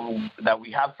gained, that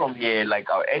we have from here, like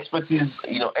our expertise,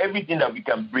 everything that we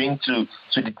can bring to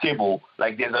the table.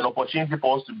 Like there's an opportunity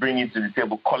for us to bring it to the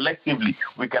table collectively.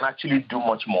 We can actually do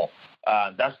much more.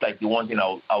 That's like the one thing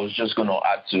I was just going to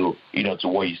add to to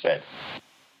what you said.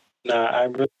 No, I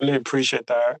really appreciate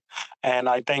that, and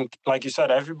I think, like you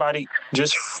said, everybody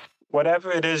just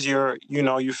whatever it is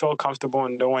you feel comfortable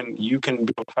in doing, you can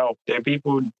help. There are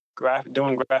people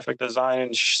doing graphic design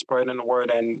and spreading the word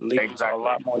and leading to a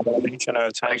lot more donation or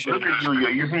attention. Like, look at you,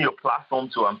 you're using your platform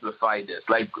to amplify this.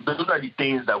 Like, those are the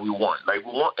things that we want. Like,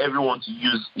 we want everyone to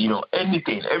use,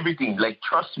 anything, everything. Like,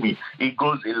 trust me, it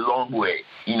goes a long way.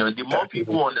 The more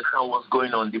people understand what's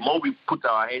going on, the more we put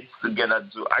our heads together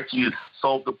to actually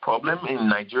solve the problem in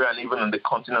Nigeria and even on the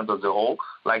continent as a whole,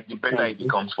 like, the better it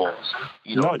becomes for us.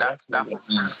 That's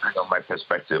my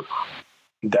perspective.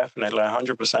 Definitely,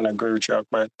 100% agree with you.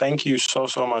 But thank you so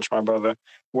much, my brother.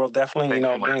 We'll definitely, be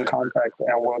in contact,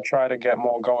 and we'll try to get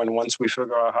more going once we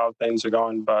figure out how things are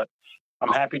going. But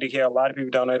I'm happy to hear a lot of people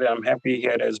donated. I'm happy to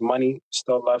hear there's money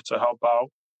still left to help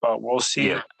out. But we'll see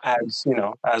it as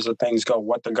the things go,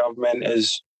 what the government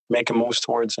is making moves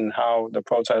towards and how the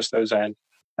protesters and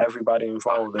everybody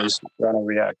involved is going to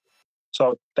react.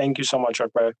 So thank you so much,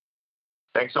 Akbar.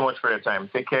 Thanks so much for your time.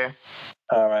 Take care.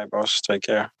 All right, boss. Take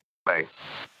care. Bye.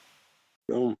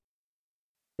 Boom.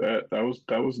 That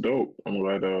was dope. I'm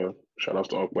glad. Shout out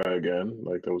to Akbar again.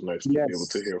 Like, that was nice to be able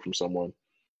to hear from someone.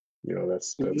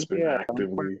 That's been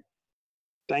actively.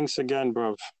 Thanks again,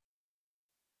 bro.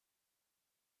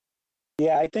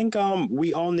 Yeah, I think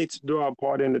we all need to do our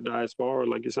part in the diaspora.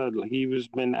 Like you said, he was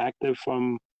been active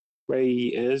from where he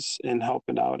is and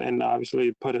helping out, and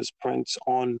obviously put his prints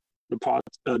on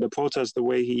the protest the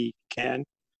way he can.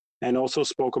 And also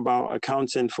spoke about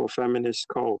accounting for Feminist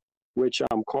Co., which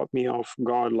caught me off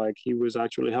guard. Like, he was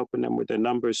actually helping them with the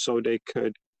numbers so they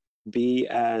could be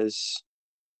as,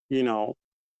 why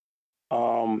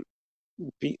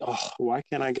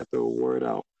can't I get the word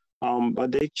out?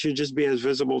 But they should just be as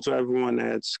visible to everyone,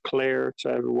 as clear to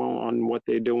everyone on what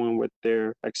they're doing with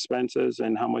their expenses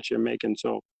and how much you're making.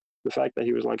 So the fact that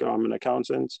he was like, I'm an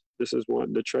accountant, this is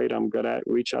what the trade I'm good at,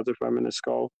 reach out to Feminist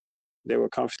Co. They were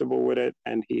comfortable with it,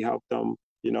 and he helped them,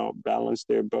 balance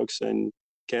their books and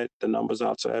get the numbers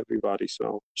out to everybody.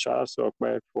 So shout out to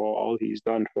Akbar for all he's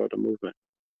done for the movement.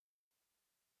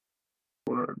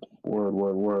 Word.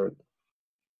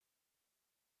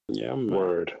 Yeah, man.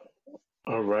 Word.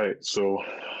 All right. So,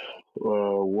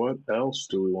 what else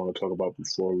do we want to talk about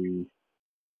before we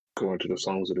go into the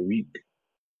songs of the week?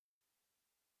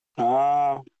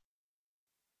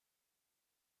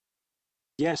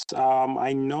 Yes,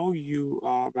 I know you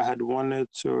had wanted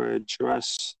to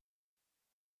address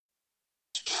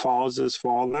Falls'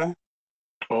 father.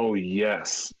 Oh,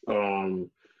 yes.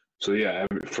 So yeah,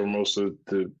 for most of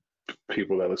the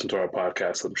people that listen to our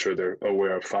podcast, I'm sure they're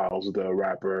aware of Falz, the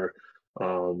rapper,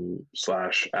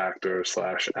 slash actor,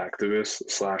 slash activist,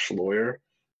 slash lawyer.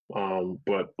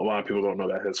 But a lot of people don't know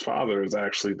that his father is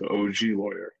actually the OG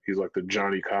lawyer. He's like the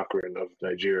Johnny Cochran of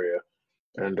Nigeria.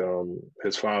 And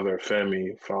his father,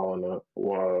 Femi Falana,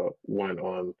 went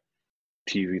on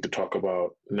TV to talk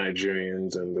about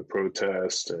Nigerians and the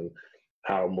protests and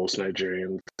how most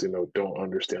Nigerians, don't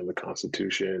understand the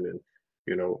Constitution. And,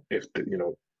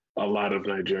 a lot of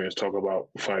Nigerians talk about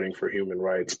fighting for human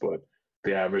rights, but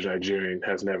the average Nigerian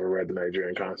has never read the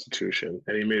Nigerian Constitution.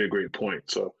 And he made a great point.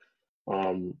 So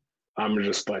I'm gonna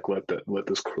just let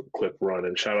this clip run.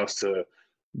 And shout outs to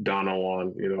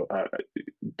Donawan.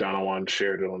 Donawan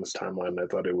shared it on his timeline, and I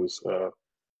thought it was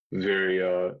very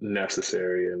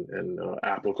necessary and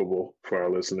applicable for our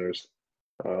listeners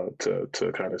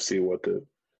to kind of see what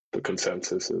the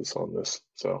consensus is on this.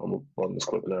 So I'm gonna run this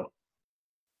clip now.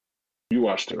 You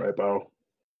watched it, right, Bao?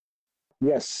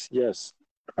 Yes.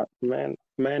 Man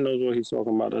knows what he's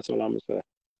talking about. That's all I'm gonna say.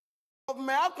 Man,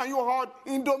 how can you hurt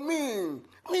Indomine?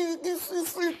 I mean, this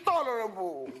is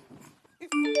intolerable. It's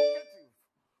provocative.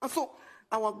 And so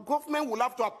our government will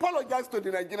have to apologize to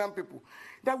the Nigerian people.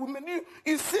 That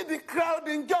you see the crowd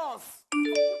in Jos. For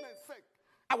goodness sake,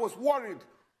 I was worried.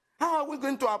 How are we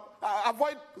going to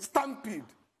avoid stampede?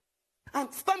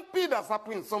 And stampede has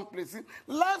happened in some places.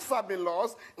 Lives have been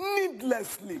lost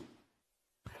needlessly.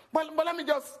 But let me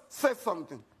just say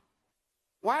something.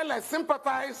 While I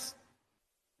sympathize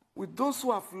with those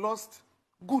who have lost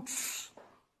goods,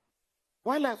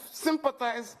 while I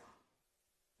sympathize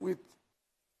with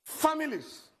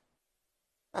families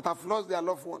that have lost their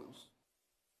loved ones,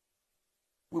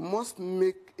 we must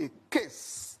make a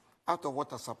case out of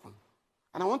what has happened.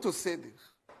 And I want to say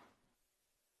this.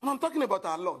 And I'm talking about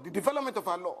our law, the development of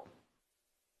our law.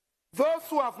 those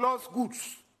who have lost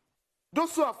goods,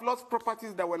 those who have lost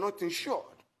properties that were not insured,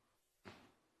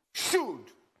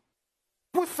 should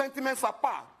put sentiments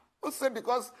apart. Don't say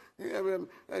because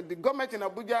the government in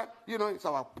Abuja, it's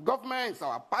our government, it's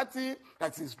our party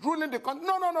that is ruling the country.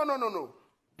 No.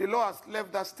 The law has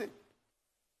left that state.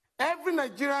 Every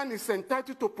Nigerian is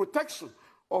entitled to protection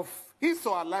of his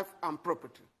or her life and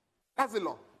property. That's the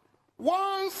law.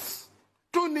 Once,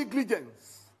 through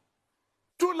negligence,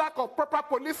 through lack of proper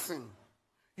policing,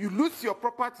 you lose your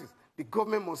properties, the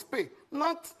government must pay. I'm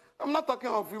not talking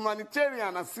of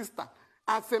humanitarian assistance.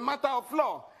 As a matter of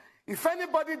law, if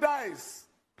anybody dies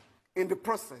in the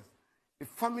process, the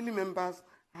family members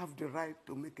have the right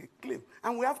to make a claim.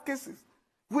 And we have cases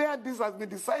where this has been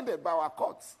decided by our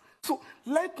courts. So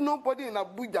let nobody in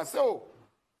Abuja say, oh,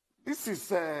 this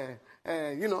is,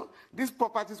 these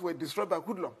properties were destroyed by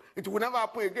hoodlum. It will never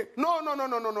happen again.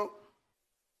 No.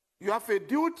 You have a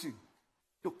duty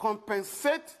to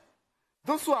compensate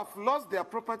those who have lost their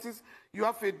properties. You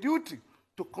have a duty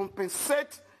to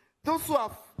compensate those who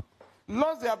have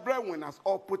lost their breadwinners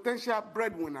or potential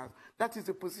breadwinners. That is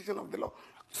the position of the law.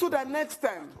 So that next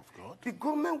time, the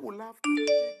government will have to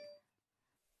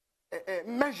take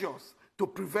measures to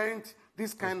prevent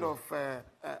this kind of...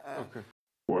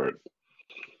 Word.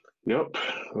 Yep.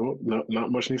 Well,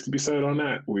 not much needs to be said on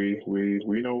that. We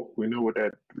know what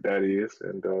that is,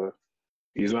 and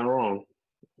he's not wrong.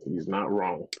 He's not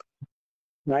wrong.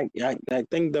 I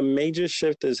think the major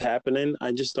shift is happening.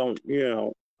 I just don't,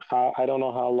 I don't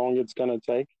know how long it's gonna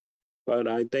take, but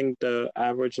I think the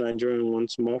average Nigerian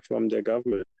wants more from their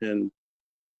government, and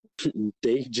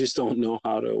they just don't know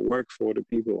how to work for the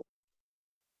people.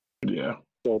 Yeah.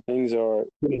 So things are,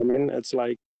 it's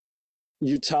like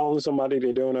you tell somebody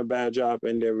they're doing a bad job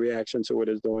and their reaction to it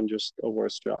is doing just a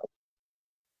worse job.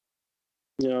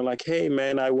 Like, hey,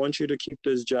 man, I want you to keep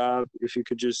this job. If you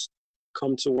could just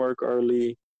come to work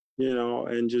early,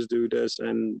 and just do this.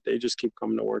 And they just keep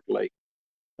coming to work late.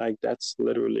 Like, that's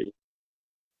literally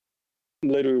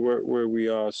where we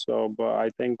are. So, but I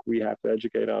think we have to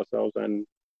educate ourselves, and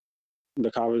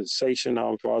the conversation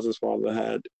our father's father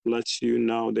had lets you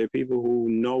know there are people who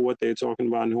know what they're talking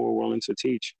about and who are willing to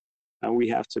teach. And we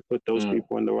have to put those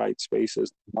people in the right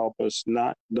spaces to help us,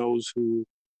 not those who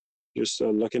just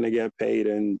are looking to get paid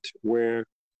and wear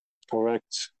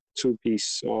correct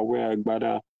two-piece or wear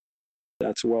agbada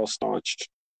that's well-starched.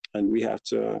 And we have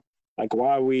to, like,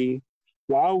 why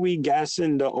are we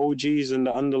gassing the OGs and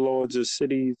the underlords of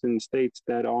cities and states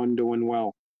that aren't doing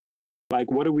well? Like,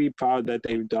 what are we proud that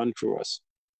they've done for us?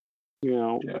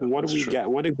 What do we get?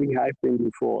 What did we hype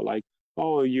you for? Like,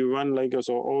 oh, you run Lagos,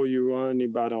 or oh, you run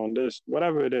Ibadan on this,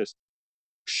 whatever it is.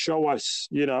 Show us,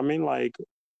 like,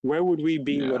 where would we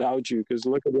be without you? Because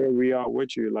look at where we are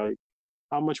with you. Like,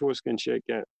 how much worse can shit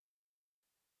get?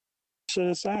 Shit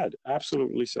is sad.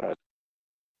 Absolutely sad.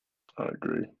 I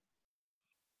agree.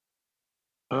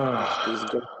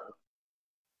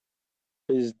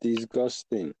 It's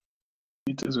disgusting.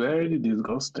 It is very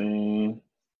disgusting.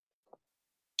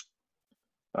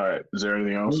 All right. Is there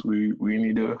anything else we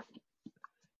need to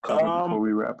cover before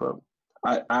we wrap up?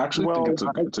 I actually think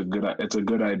it's a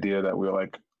good idea that we're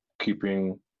like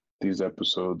keeping these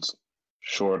episodes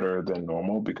shorter than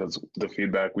normal, because the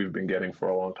feedback we've been getting for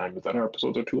a long time is that our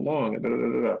episodes are too long.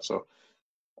 So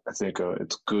I think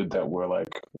it's good that we're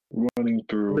like running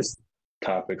through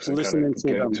topics and kind of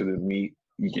getting to the meat.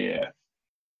 Yeah.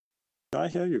 I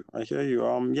hear you. I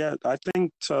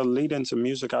think to lead into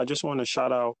music, I just want to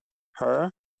shout out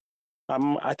her.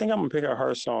 I think I'm gonna pick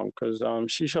her song because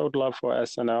she showed love for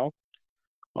SNL.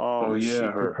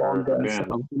 Her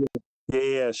band.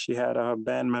 Yeah, she had her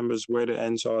band members wear the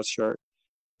NSARS shirt,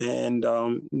 and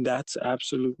that's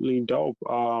absolutely dope.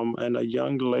 And a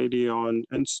young lady on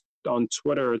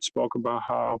Twitter had spoke about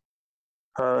how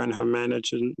her and her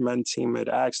management team had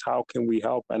asked, "How can we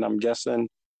help?" And I'm guessing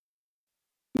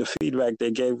the feedback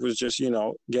they gave was just,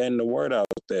 getting the word out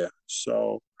there.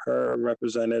 So her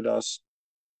represented us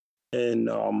in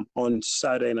on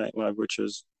Saturday Night Live, which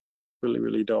is really,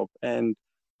 really dope. And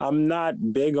I'm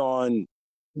not big on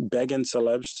begging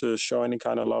celebs to show any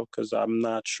kind of love, because I'm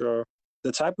not sure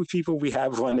the type of people we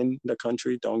have running the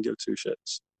country don't give two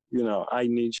shits. I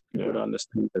need people to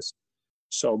understand this.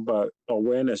 So, but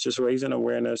awareness, just raising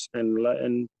awareness and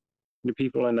letting the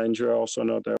people in Nigeria also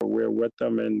know that we're with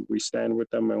them and we stand with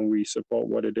them and we support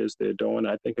what it is they're doing.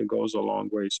 I think it goes a long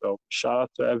way. So shout out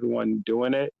to everyone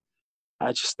doing it.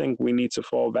 I just think we need to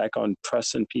fall back on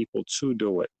pressing people to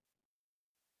do it.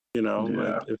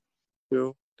 Like if they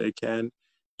do, they can.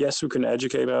 Yes, we can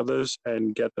educate others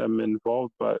and get them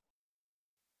involved, but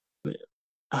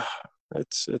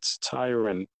it's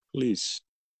tiring. Please.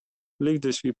 Leave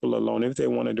these people alone. If they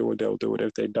want to do it, they'll do it.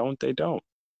 If they don't, they don't.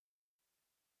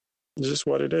 It's just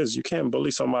what it is. You can't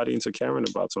bully somebody into caring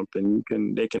about something.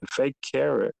 They can fake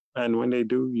care it, and when they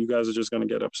do, you guys are just gonna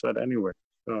get upset anyway.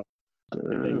 So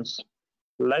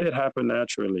let it happen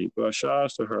naturally. But shout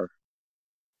outs to her.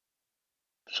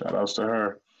 Shout outs to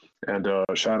her, and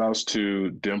shout outs to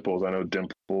Dimples. I know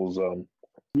Dimples.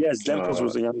 Yes, Dimples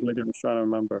was a young lady I was trying to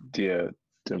remember. Yeah,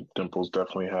 Dimples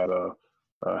definitely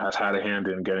has had a hand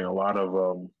in getting a lot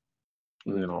of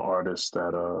artists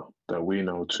that we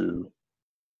know to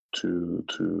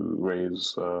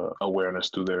raise awareness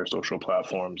through their social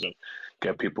platforms and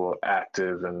get people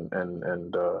active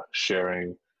and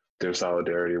sharing their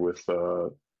solidarity with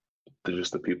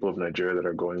just the people of Nigeria that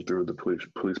are going through the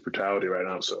police brutality right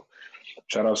now. So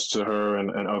shout outs to her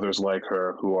and others like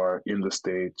her who are in the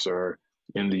States or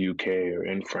in the UK or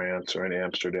in France or in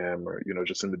Amsterdam or,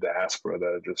 just in the diaspora that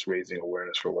are just raising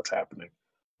awareness for what's happening.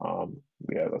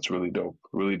 Yeah, that's really dope.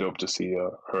 Really dope to see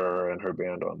her and her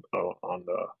band on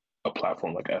a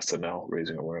platform like SNL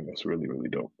raising awareness. Really, really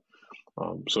dope.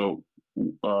 So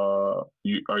are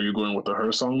you going with the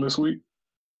Her song this week?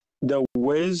 The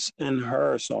Wiz and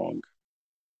Her song.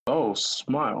 Oh,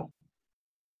 Smile.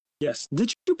 Yes.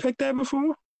 Did you pick that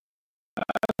before? I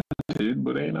did,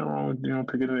 but ain't nothing wrong with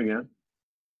picking it again.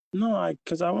 No,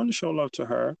 because I want to show love to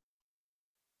her.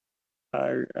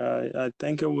 I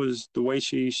think it was the way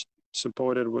she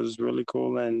supported was really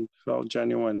cool and felt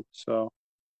genuine. So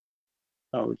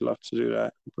I would love to do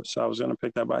that. So I was gonna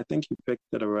pick that, but I think you picked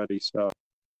it already. So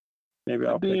maybe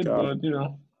I'll pick up. But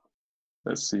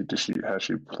let's see. Let's see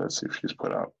if she's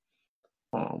put out.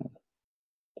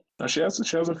 Now she has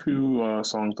a few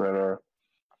songs that are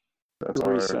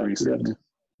recent.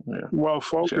 Yeah. Well,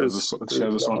 Focus. She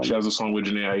has a song with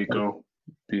Jhené Aiko.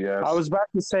 BS. I was about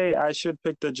to say I should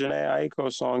pick the Jhené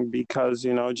Aiko song because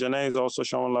Jhené is also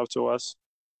showing love to us,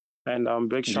 and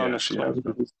Big Sean has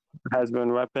been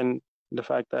repping the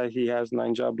fact that he has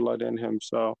Naija blood in him.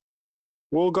 So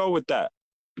we'll go with that.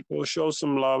 We'll show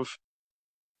some love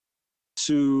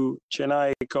to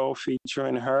Jhené Aiko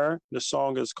featuring Her. The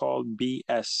song is called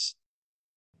BS.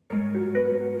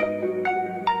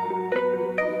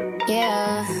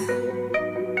 Yeah.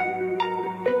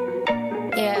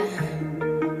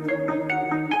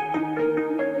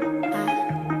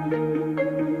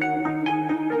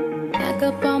 Back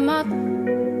up on my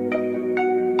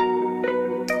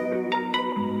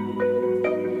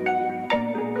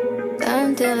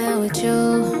I'm dealing with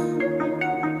you.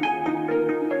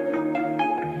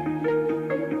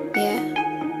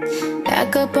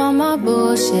 Back up on my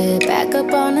bullshit, back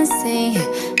up on the scene.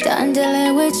 Done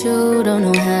dealing with you, don't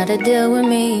know how to deal with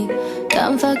me.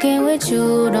 Done fucking with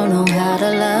you, don't know how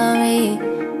to love me.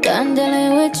 Done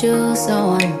dealing with you,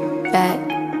 so I'm back.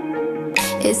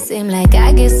 It seemed like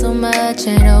I get so much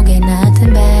and don't get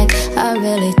nothing back. I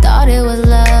really thought it was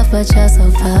love, but you're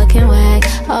so fucking whack.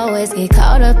 Always get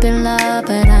caught up in love,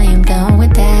 but I am done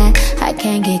with that. I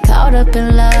can't get caught up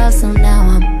in love, so now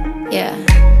I'm,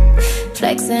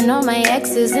 flexing on my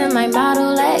exes and my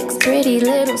Model X. Pretty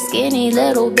little skinny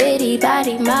little bitty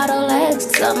body Model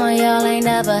X. Some of y'all ain't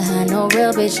never had no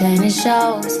real bitch and it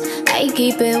shows. I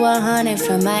keep it 100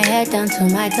 from my head down to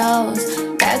my toes.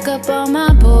 Back up on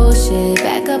my bullshit,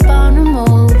 back up on the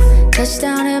move.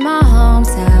 Touchdown in my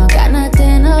hometown, got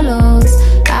nothing to lose.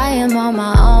 I am on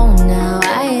my own now,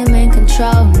 I am in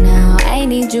control now. I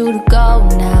need you to go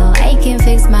now, I can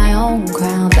fix my own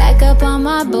crown. Back up on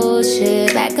my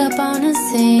bullshit, back up on the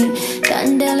scene.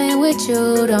 Done dealing with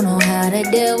you, don't know how to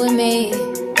deal with me.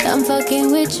 Done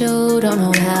fucking with you, don't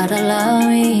know how to love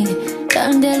me.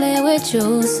 Done dealing with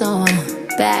you, so I'm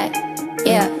back,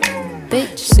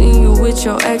 bitch. Seen you with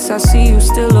your ex, I see you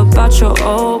still about your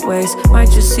old ways. Might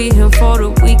just see him for the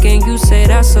weekend, you say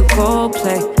that's a cold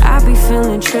play. I be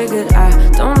feeling triggered, I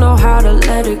don't know how to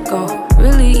let it go.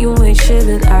 Really, you ain't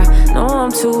chillin', I know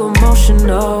I'm too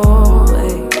emotional.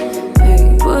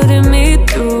 Putting me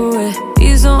through it,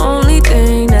 he's the only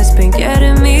thing that's been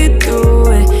getting me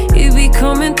through it. He be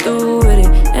coming through with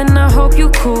it, and I hope you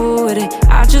cool with it.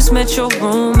 I just met your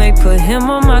roommate, put him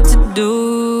on my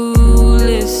to-do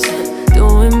list.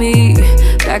 Doing me,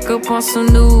 back up on some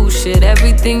new shit,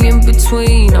 everything in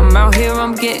between. I'm out here,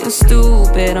 I'm getting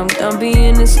stupid, I'm done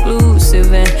being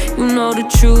exclusive. And you know the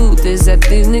truth is that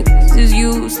these niggas is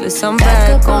useless. I'm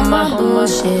back on my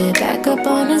bullshit, back up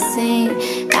on the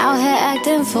scene. Out here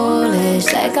acting foolish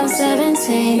like I'm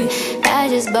 17. I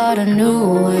just bought a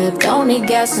new whip, don't need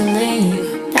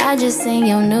gasoline. I just seen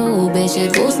your new bitch,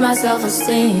 it boosts my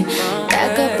self-esteem.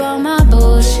 Back up on my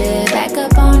bullshit, back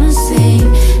up on the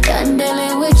scene. Done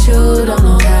dealing with you, don't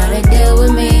know how to deal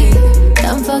with me.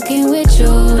 Done fucking with you,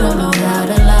 don't know how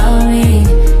to love me.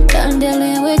 Done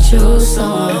dealing with you, so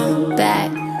I'm back.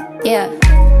 Yeah,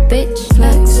 bitch,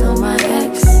 flex on my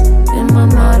ex in my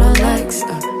Model X.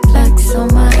 Flex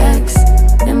on my ex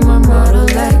in my Model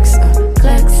X.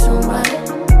 Flex on my,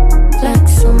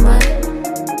 flex on my,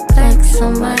 flex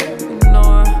on my.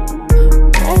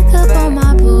 Back up on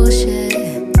my bullshit.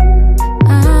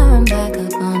 I'm back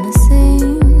up on the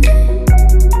scene.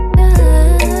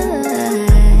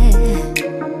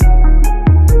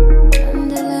 I'm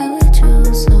dealing with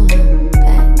you, so I'm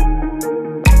back.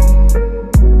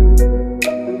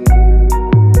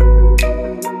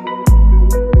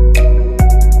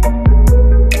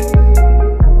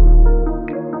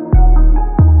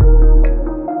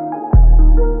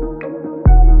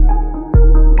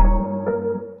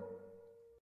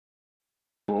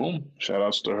 Boom. Shout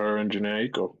outs to her and Janae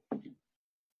Aiko.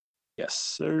 Yes,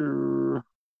 sir.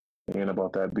 Ain't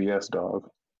about that BS, dog.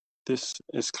 This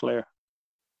is clear.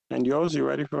 And yours, you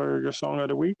ready for your song of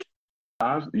the week?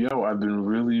 I've been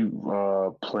really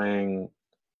playing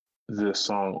this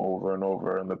song over and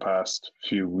over in the past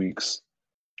few weeks.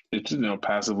 It's,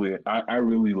 passively. I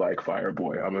really like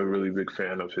Fireboy. I'm a really big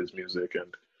fan of his music,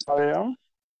 and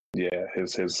yeah,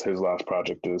 his last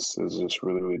project is just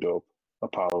really, really dope.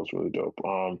 Apollo's really dope.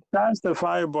 That's the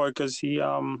Fireboy, because he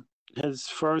his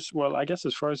first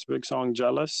big song,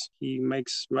 Jealous, he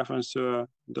makes reference to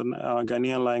the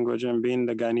Ghanaian language and being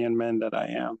the Ghanaian man that I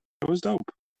am. It was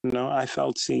dope. I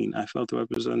felt seen. I felt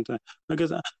represented,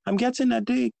 because I'm getting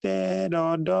addicted,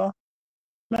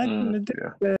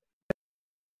 addicted.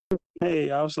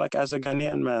 Hey, I was like, as a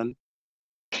Ghanaian man,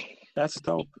 that's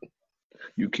dope.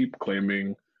 You keep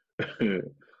claiming.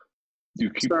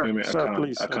 Claiming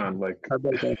I can't like. I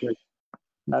beg.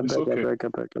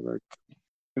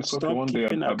 It's okay. One day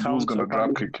Abdul's gonna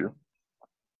drop kick you.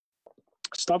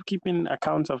 Stop keeping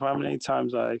account of how many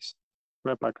times I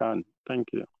rep I can. Thank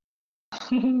you.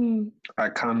 I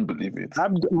can't believe it.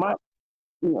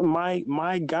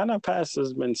 My Ghana pass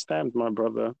has been stamped, my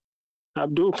brother.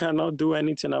 Abdul cannot do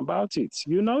anything about it.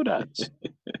 You know that.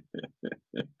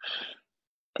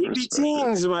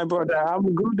 Teens, my brother.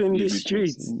 I'm good in the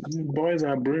streets. Boys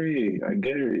are brave. I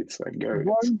get it.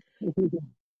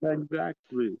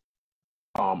 Exactly.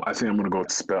 I think I'm gonna go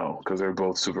with Spell, because they're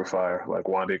both super fire. Like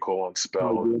Wande Cole and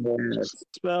Spell.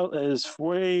 Spell is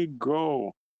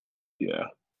fuego. Yeah.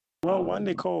 Well,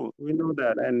 Wande Cole, we know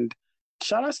that, and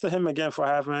shout outs to him again for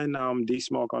having D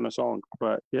Smoke on the song.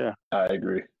 But yeah, I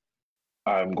agree.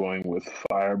 I'm going with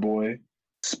Fireboy,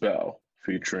 Spell,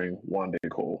 featuring Wande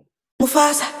Cole.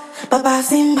 Mufasa, Papa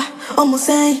Simba,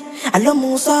 Omusei, Alo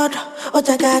Musodo,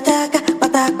 Ojagadaga,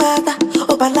 Patakpata,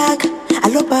 Obalaga,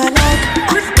 Alo Balaga.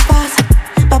 Mufasa,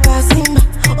 Papa Simba,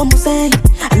 Omusei,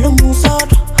 Alo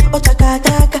Musodo,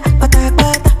 Ojagadaga,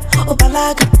 Patakpata,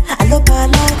 Obalaga, Alo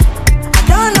Balaga. I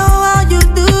don't know how you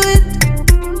do it.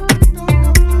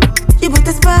 You put a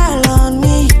spell on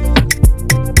me.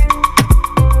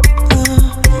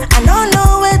 I don't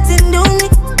know what's in do me.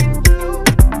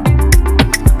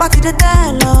 But you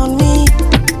tell on me.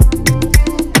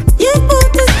 You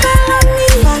put a spell on me.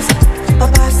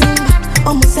 Papa Simba,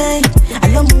 Omusei,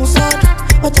 Alo Musodo,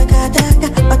 Ojagadaga,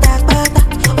 Patakpata,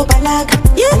 Obalaga.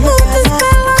 You put a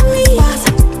spell on me.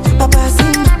 Papa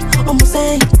Simba,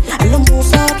 Omusei, Alo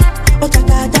Musodo,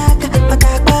 Ojagadaga,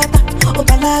 Patakpata,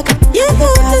 Obalaga. You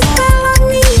put a spell on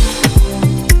me.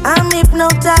 I'm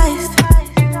hypnotized.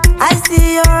 I see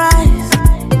your eyes.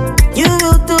 You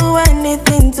will do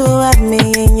anything to have me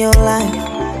in your life.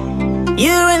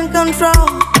 You're in control.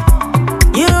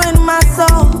 You're in my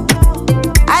soul.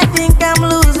 I think I'm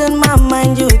losing my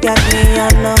mind. You got me, I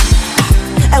know.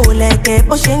 I will like a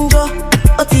poshinjo.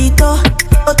 Otito,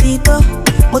 Otito.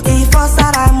 Motifo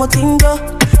Sara, Motinjo.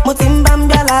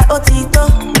 Motimbambiala, Otito.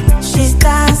 She's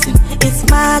dancing, it's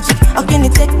magic. How can you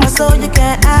take my soul? You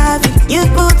can't have it. You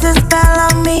put a spell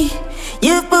on me.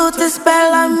 You put a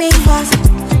spell on me.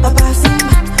 Papa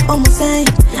Simba, Omusei,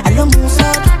 Alo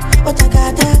Musodo,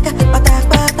 Ojagadaga,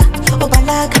 Patakpata,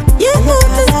 Obalaga. You put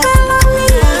a spell on me.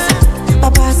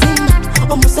 Papa Simba,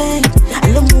 Omusei,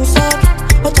 Alo Musodo,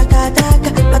 Ojagadaga,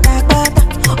 Patakpata,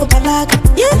 Obalaga.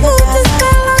 You put a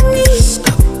spell on me.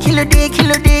 Kilo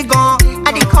day gone.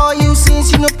 I did call you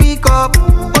since you no pick up.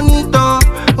 Onito,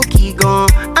 okay gone.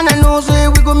 And I know say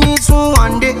we go meet soon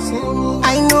one day.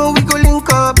 I know we go link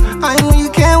up. I know you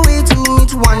can't wait to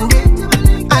meet one day.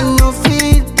 I know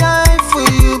feel die for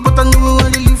you, but I know we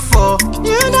want to live for.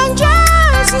 You don't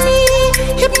trust me,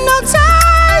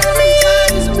 hypnotize me.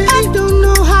 I don't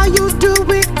know how you do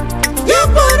it. You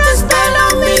put a spell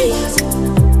on me.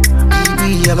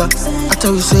 Baby, ever I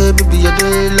tell you say, baby, I do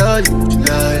love you,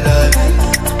 lie.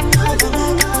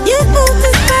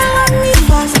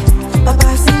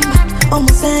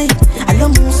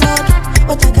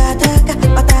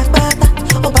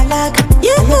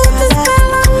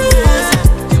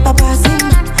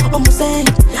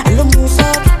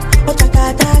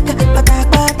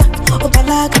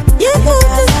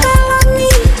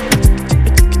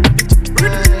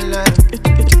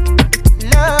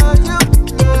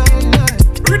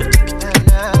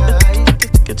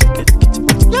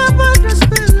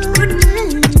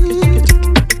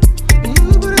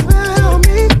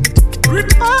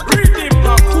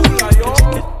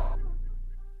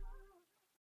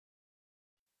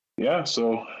 yeah,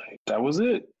 so that was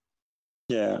it.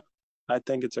 Yeah, I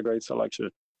think it's a great selection.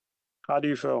 How do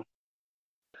you feel?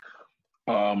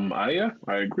 I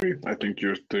agree. I think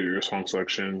your song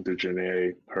selection, the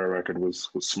Janae, her record was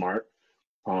smart.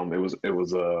 It was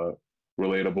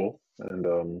relatable,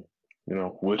 and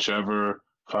whichever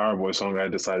Fireboy song I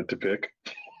decided to pick,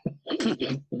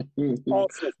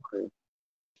 Also,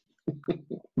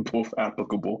 both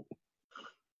applicable.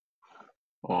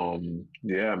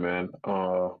 Yeah, man.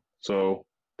 So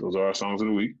those are our songs of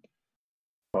the week.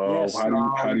 yes,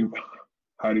 How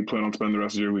do you plan on spending the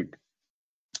rest of your week?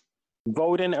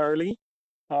 vote in early.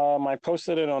 I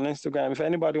posted it on Instagram. If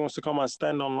anybody wants to come and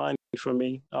stand online for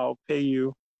me, I'll pay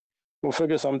you. We'll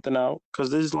figure something out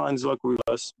because these lines look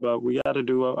ridiculous, but we got to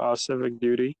do our civic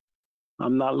duty.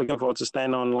 I'm not looking forward to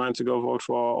stand online to go vote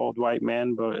for an old white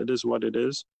man, but it is what it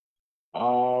is.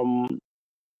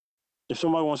 If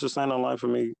somebody wants to stand online for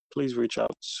me, please reach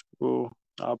out.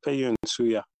 I'll pay you in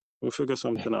Suya. We'll figure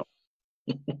something out.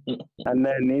 And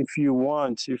then if you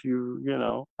want,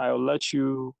 I'll let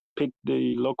you pick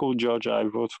the local judge I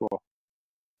vote for.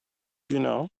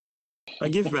 I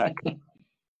give back.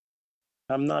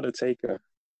 I'm not a taker.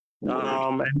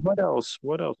 And what else?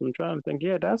 I'm trying to think.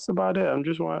 Yeah, that's about it.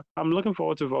 I'm looking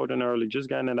forward to voting early, just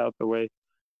getting it out the way.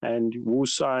 And we'll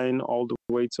sign all the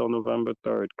way till November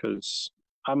 3rd because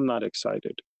I'm not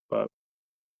excited. But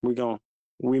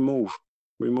we move.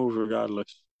 We move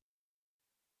regardless.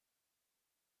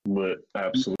 But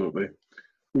absolutely.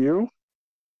 You?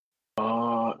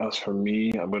 As for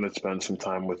me, I'm gonna spend some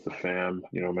time with the fam.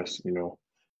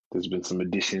 There's been some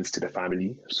additions to the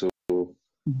family, so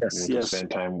yes. Spend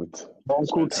time with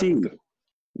Uncle T.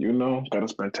 Gotta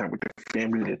spend time with the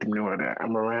family. Let them know that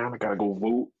I'm around. I gotta go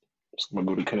vote. So I'm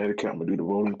gonna go to Connecticut. I'm gonna do the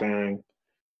voting thing,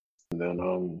 and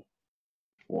then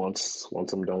once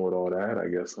I'm done with all that, I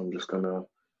guess I'm just gonna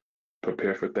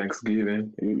prepare for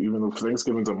Thanksgiving. Even though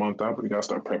Thanksgiving's a month out, but you gotta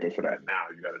start prepping for that now.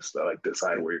 You gotta start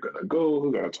decide where you're gonna go.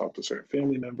 You gotta talk to certain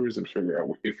family members and figure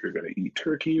out if you're gonna eat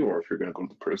turkey or if you're gonna go to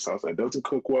the person's house that doesn't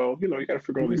cook well. You gotta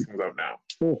figure all these things out now.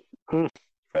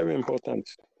 Very important.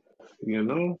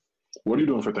 What are you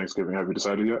doing for Thanksgiving? Have you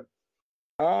decided yet?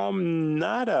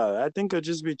 Nada. I think it'll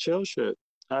just be chill shit.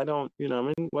 I don't,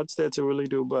 what's there to really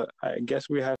do? But I guess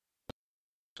we have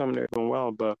something that's going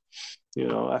well. But,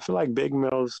 I feel like big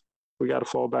meals, we got to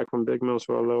fall back from big meals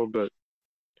for a little bit.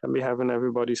 Can be having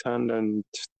everybody's hand and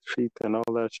feet and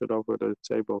all that shit over the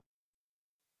table.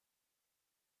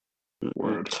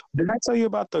 Word. Did I tell you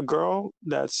about the girl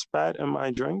that spat in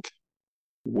my drink?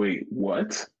 Wait,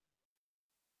 what?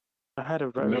 I had a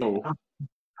very... No.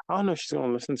 I don't know if she's going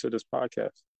to listen to this podcast.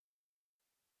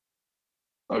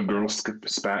 A girl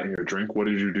spat in your drink? What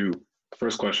did you do?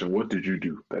 First question, what did you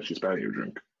do that she spat in your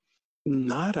drink?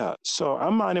 Nada. So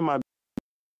I'm minding my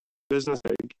business.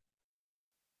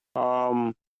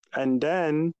 And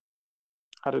then,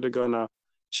 how did it go now?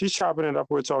 She's chopping it up.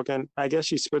 We're talking. I guess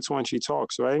she spits when she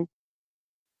talks, right?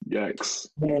 Yikes.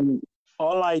 And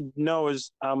all I know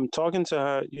is I'm talking to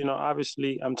her.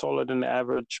 Obviously, I'm taller than the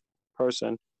average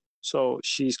person. So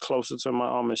she's closer to my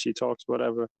arm and she talks,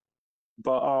 whatever.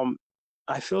 But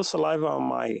I feel saliva on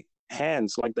my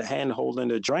hands, like the hand holding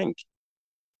the drink.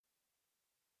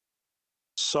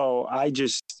 So I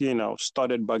just,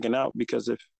 started bugging out because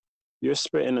if you're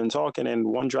spitting and talking and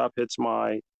one drop hits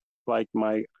my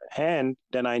hand,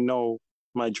 then I know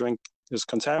my drink is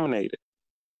contaminated.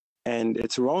 And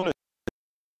it's Rona.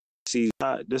 See,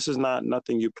 this is not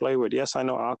nothing you play with. Yes, I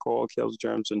know alcohol kills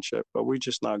germs and shit, but we're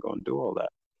just not going to do all that.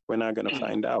 We're not going to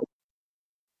find out.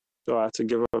 So I had to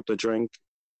give up the drink.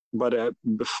 But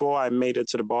before I made it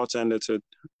to the bartender to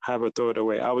have her throw it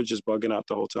away, I was just bugging out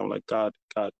the whole time. Like, God,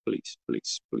 please,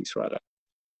 Father.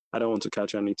 I don't want to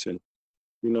catch anything.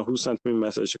 Who sent me a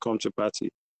message to come to party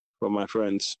for my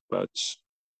friends. But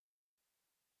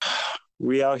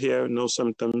we out here, no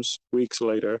symptoms, weeks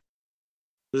later.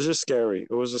 It's just scary.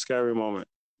 It was a scary moment.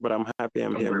 But I'm happy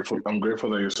I'm here. I'm grateful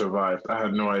that you survived. I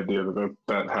had no idea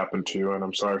that happened to you, and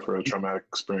I'm sorry for a traumatic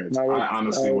experience. I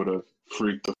honestly would have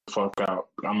freaked the fuck out.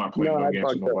 I'm not playing no games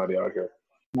with nobody out here.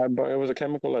 But it was a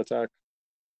chemical attack.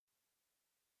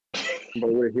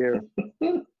 But we're here.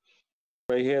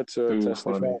 We're here to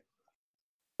testify. Funny.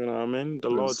 You know what I mean? The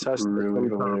Lord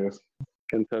testifies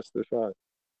can testify.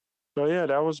 So yeah,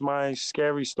 that was my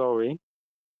scary story.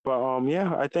 But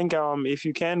yeah, I think if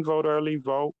you can vote early,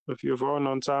 vote. If you're voting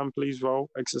on time, please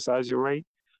vote. Exercise your right.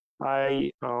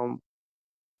 I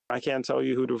can't tell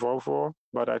you who to vote for,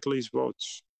 but at least vote.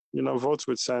 Votes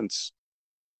with sense.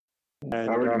 And, I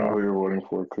already know who you're voting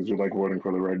for because you like voting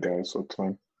for the right guy, so it's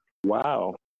fine.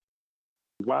 Wow.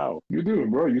 You do,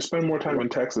 bro. You spend more time in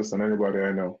Texas than anybody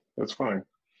I know. That's fine.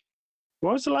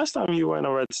 When was the last time you were in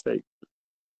a red state?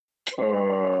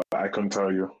 I couldn't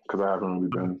tell you because I haven't really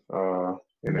been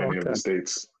in any of the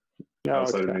states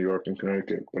outside of New York and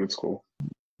Connecticut, but it's cool.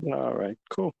 All right,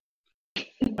 cool.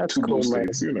 That's Two cool, blue man.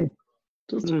 states, you know.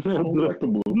 Just blue, like the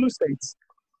blue. Blue states.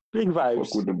 Big vibes.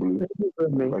 Fuck with the blue.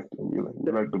 We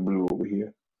like the blue over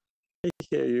here.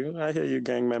 I hear you,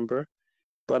 gang member.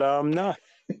 But nah,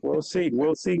 we'll see.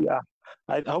 We'll see.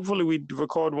 Hopefully we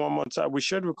record one more time. We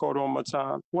should record one more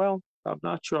time. Well, I'm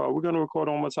not sure. We're gonna record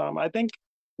one more time. I think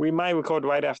we might record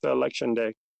right after Election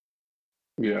Day.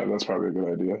 Yeah, that's probably a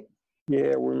good idea.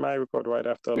 Yeah, we might record right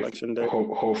after Election Day.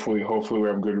 Hopefully we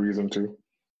have good reason to.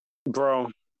 Bro,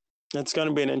 it's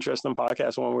gonna be an interesting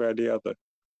podcast one way or the other.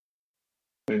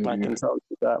 I can tell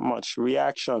you that much.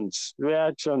 Reactions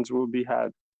will be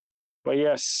had. But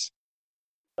yes,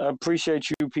 I appreciate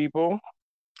you people.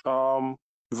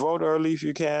 Vote early if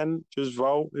you can. Just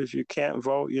vote. If you can't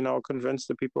vote, convince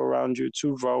the people around you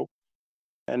to vote.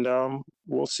 And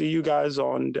we'll see you guys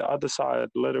on the other side,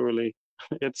 literally.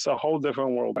 It's a whole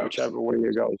different world, whichever way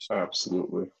it goes.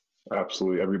 Absolutely.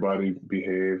 Everybody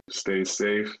behave, stay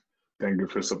safe. Thank you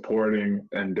for supporting,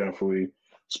 and definitely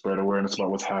spread awareness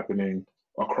about what's happening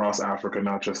across Africa,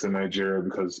 not just in Nigeria,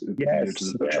 because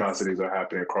atrocities are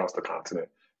happening across the continent.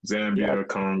 Zambia,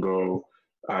 Congo,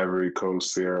 Ivory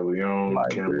Coast, Sierra Leone,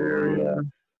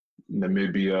 Cameroon,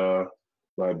 Namibia,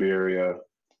 Liberia.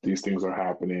 These things are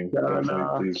happening.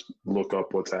 Definitely, please look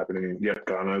up what's happening.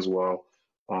 Ghana as well.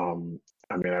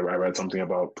 I read something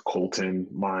about the Colton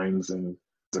mines in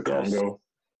the Congo.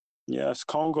 Yes,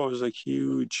 Congo is a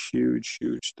huge, huge,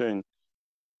 huge thing.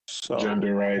 So,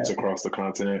 gender rights across the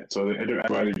continent. So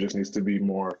everybody just needs to be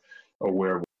more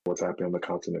aware of what's happening on the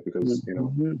continent because,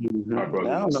 our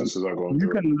brothers and sisters are going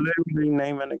through it. You can literally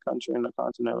name any country in the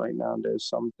continent right now. There's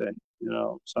something,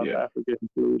 South Africa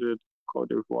included, Cote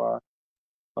d'Ivoire.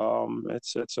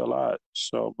 It's a lot.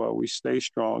 So, but we stay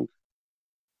strong.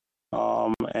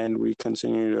 And we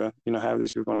continue to, have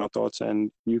these people in our thoughts,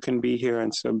 and you can be here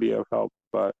and still be of help,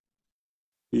 but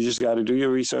you just got to do your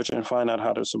research and find out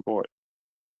how to support.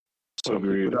 So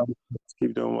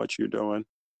keep doing what you're doing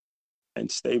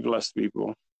and stay blessed,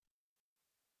 people.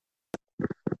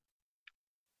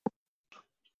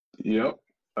 Yep,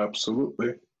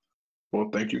 absolutely. Well,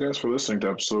 thank you guys for listening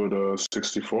to episode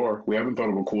 64. We haven't thought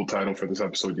of a cool title for this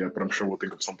episode yet, but I'm sure we'll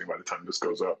think of something by the time this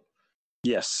goes up.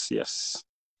 Yes.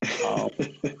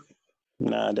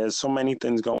 There's so many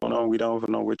things going on. We don't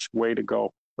even know which way to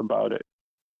go about it.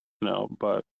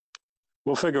 But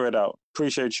we'll figure it out.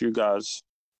 Appreciate you guys.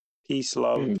 Peace,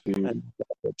 love, and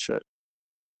that shit.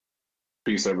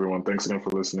 Peace, everyone. Thanks again for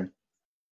listening.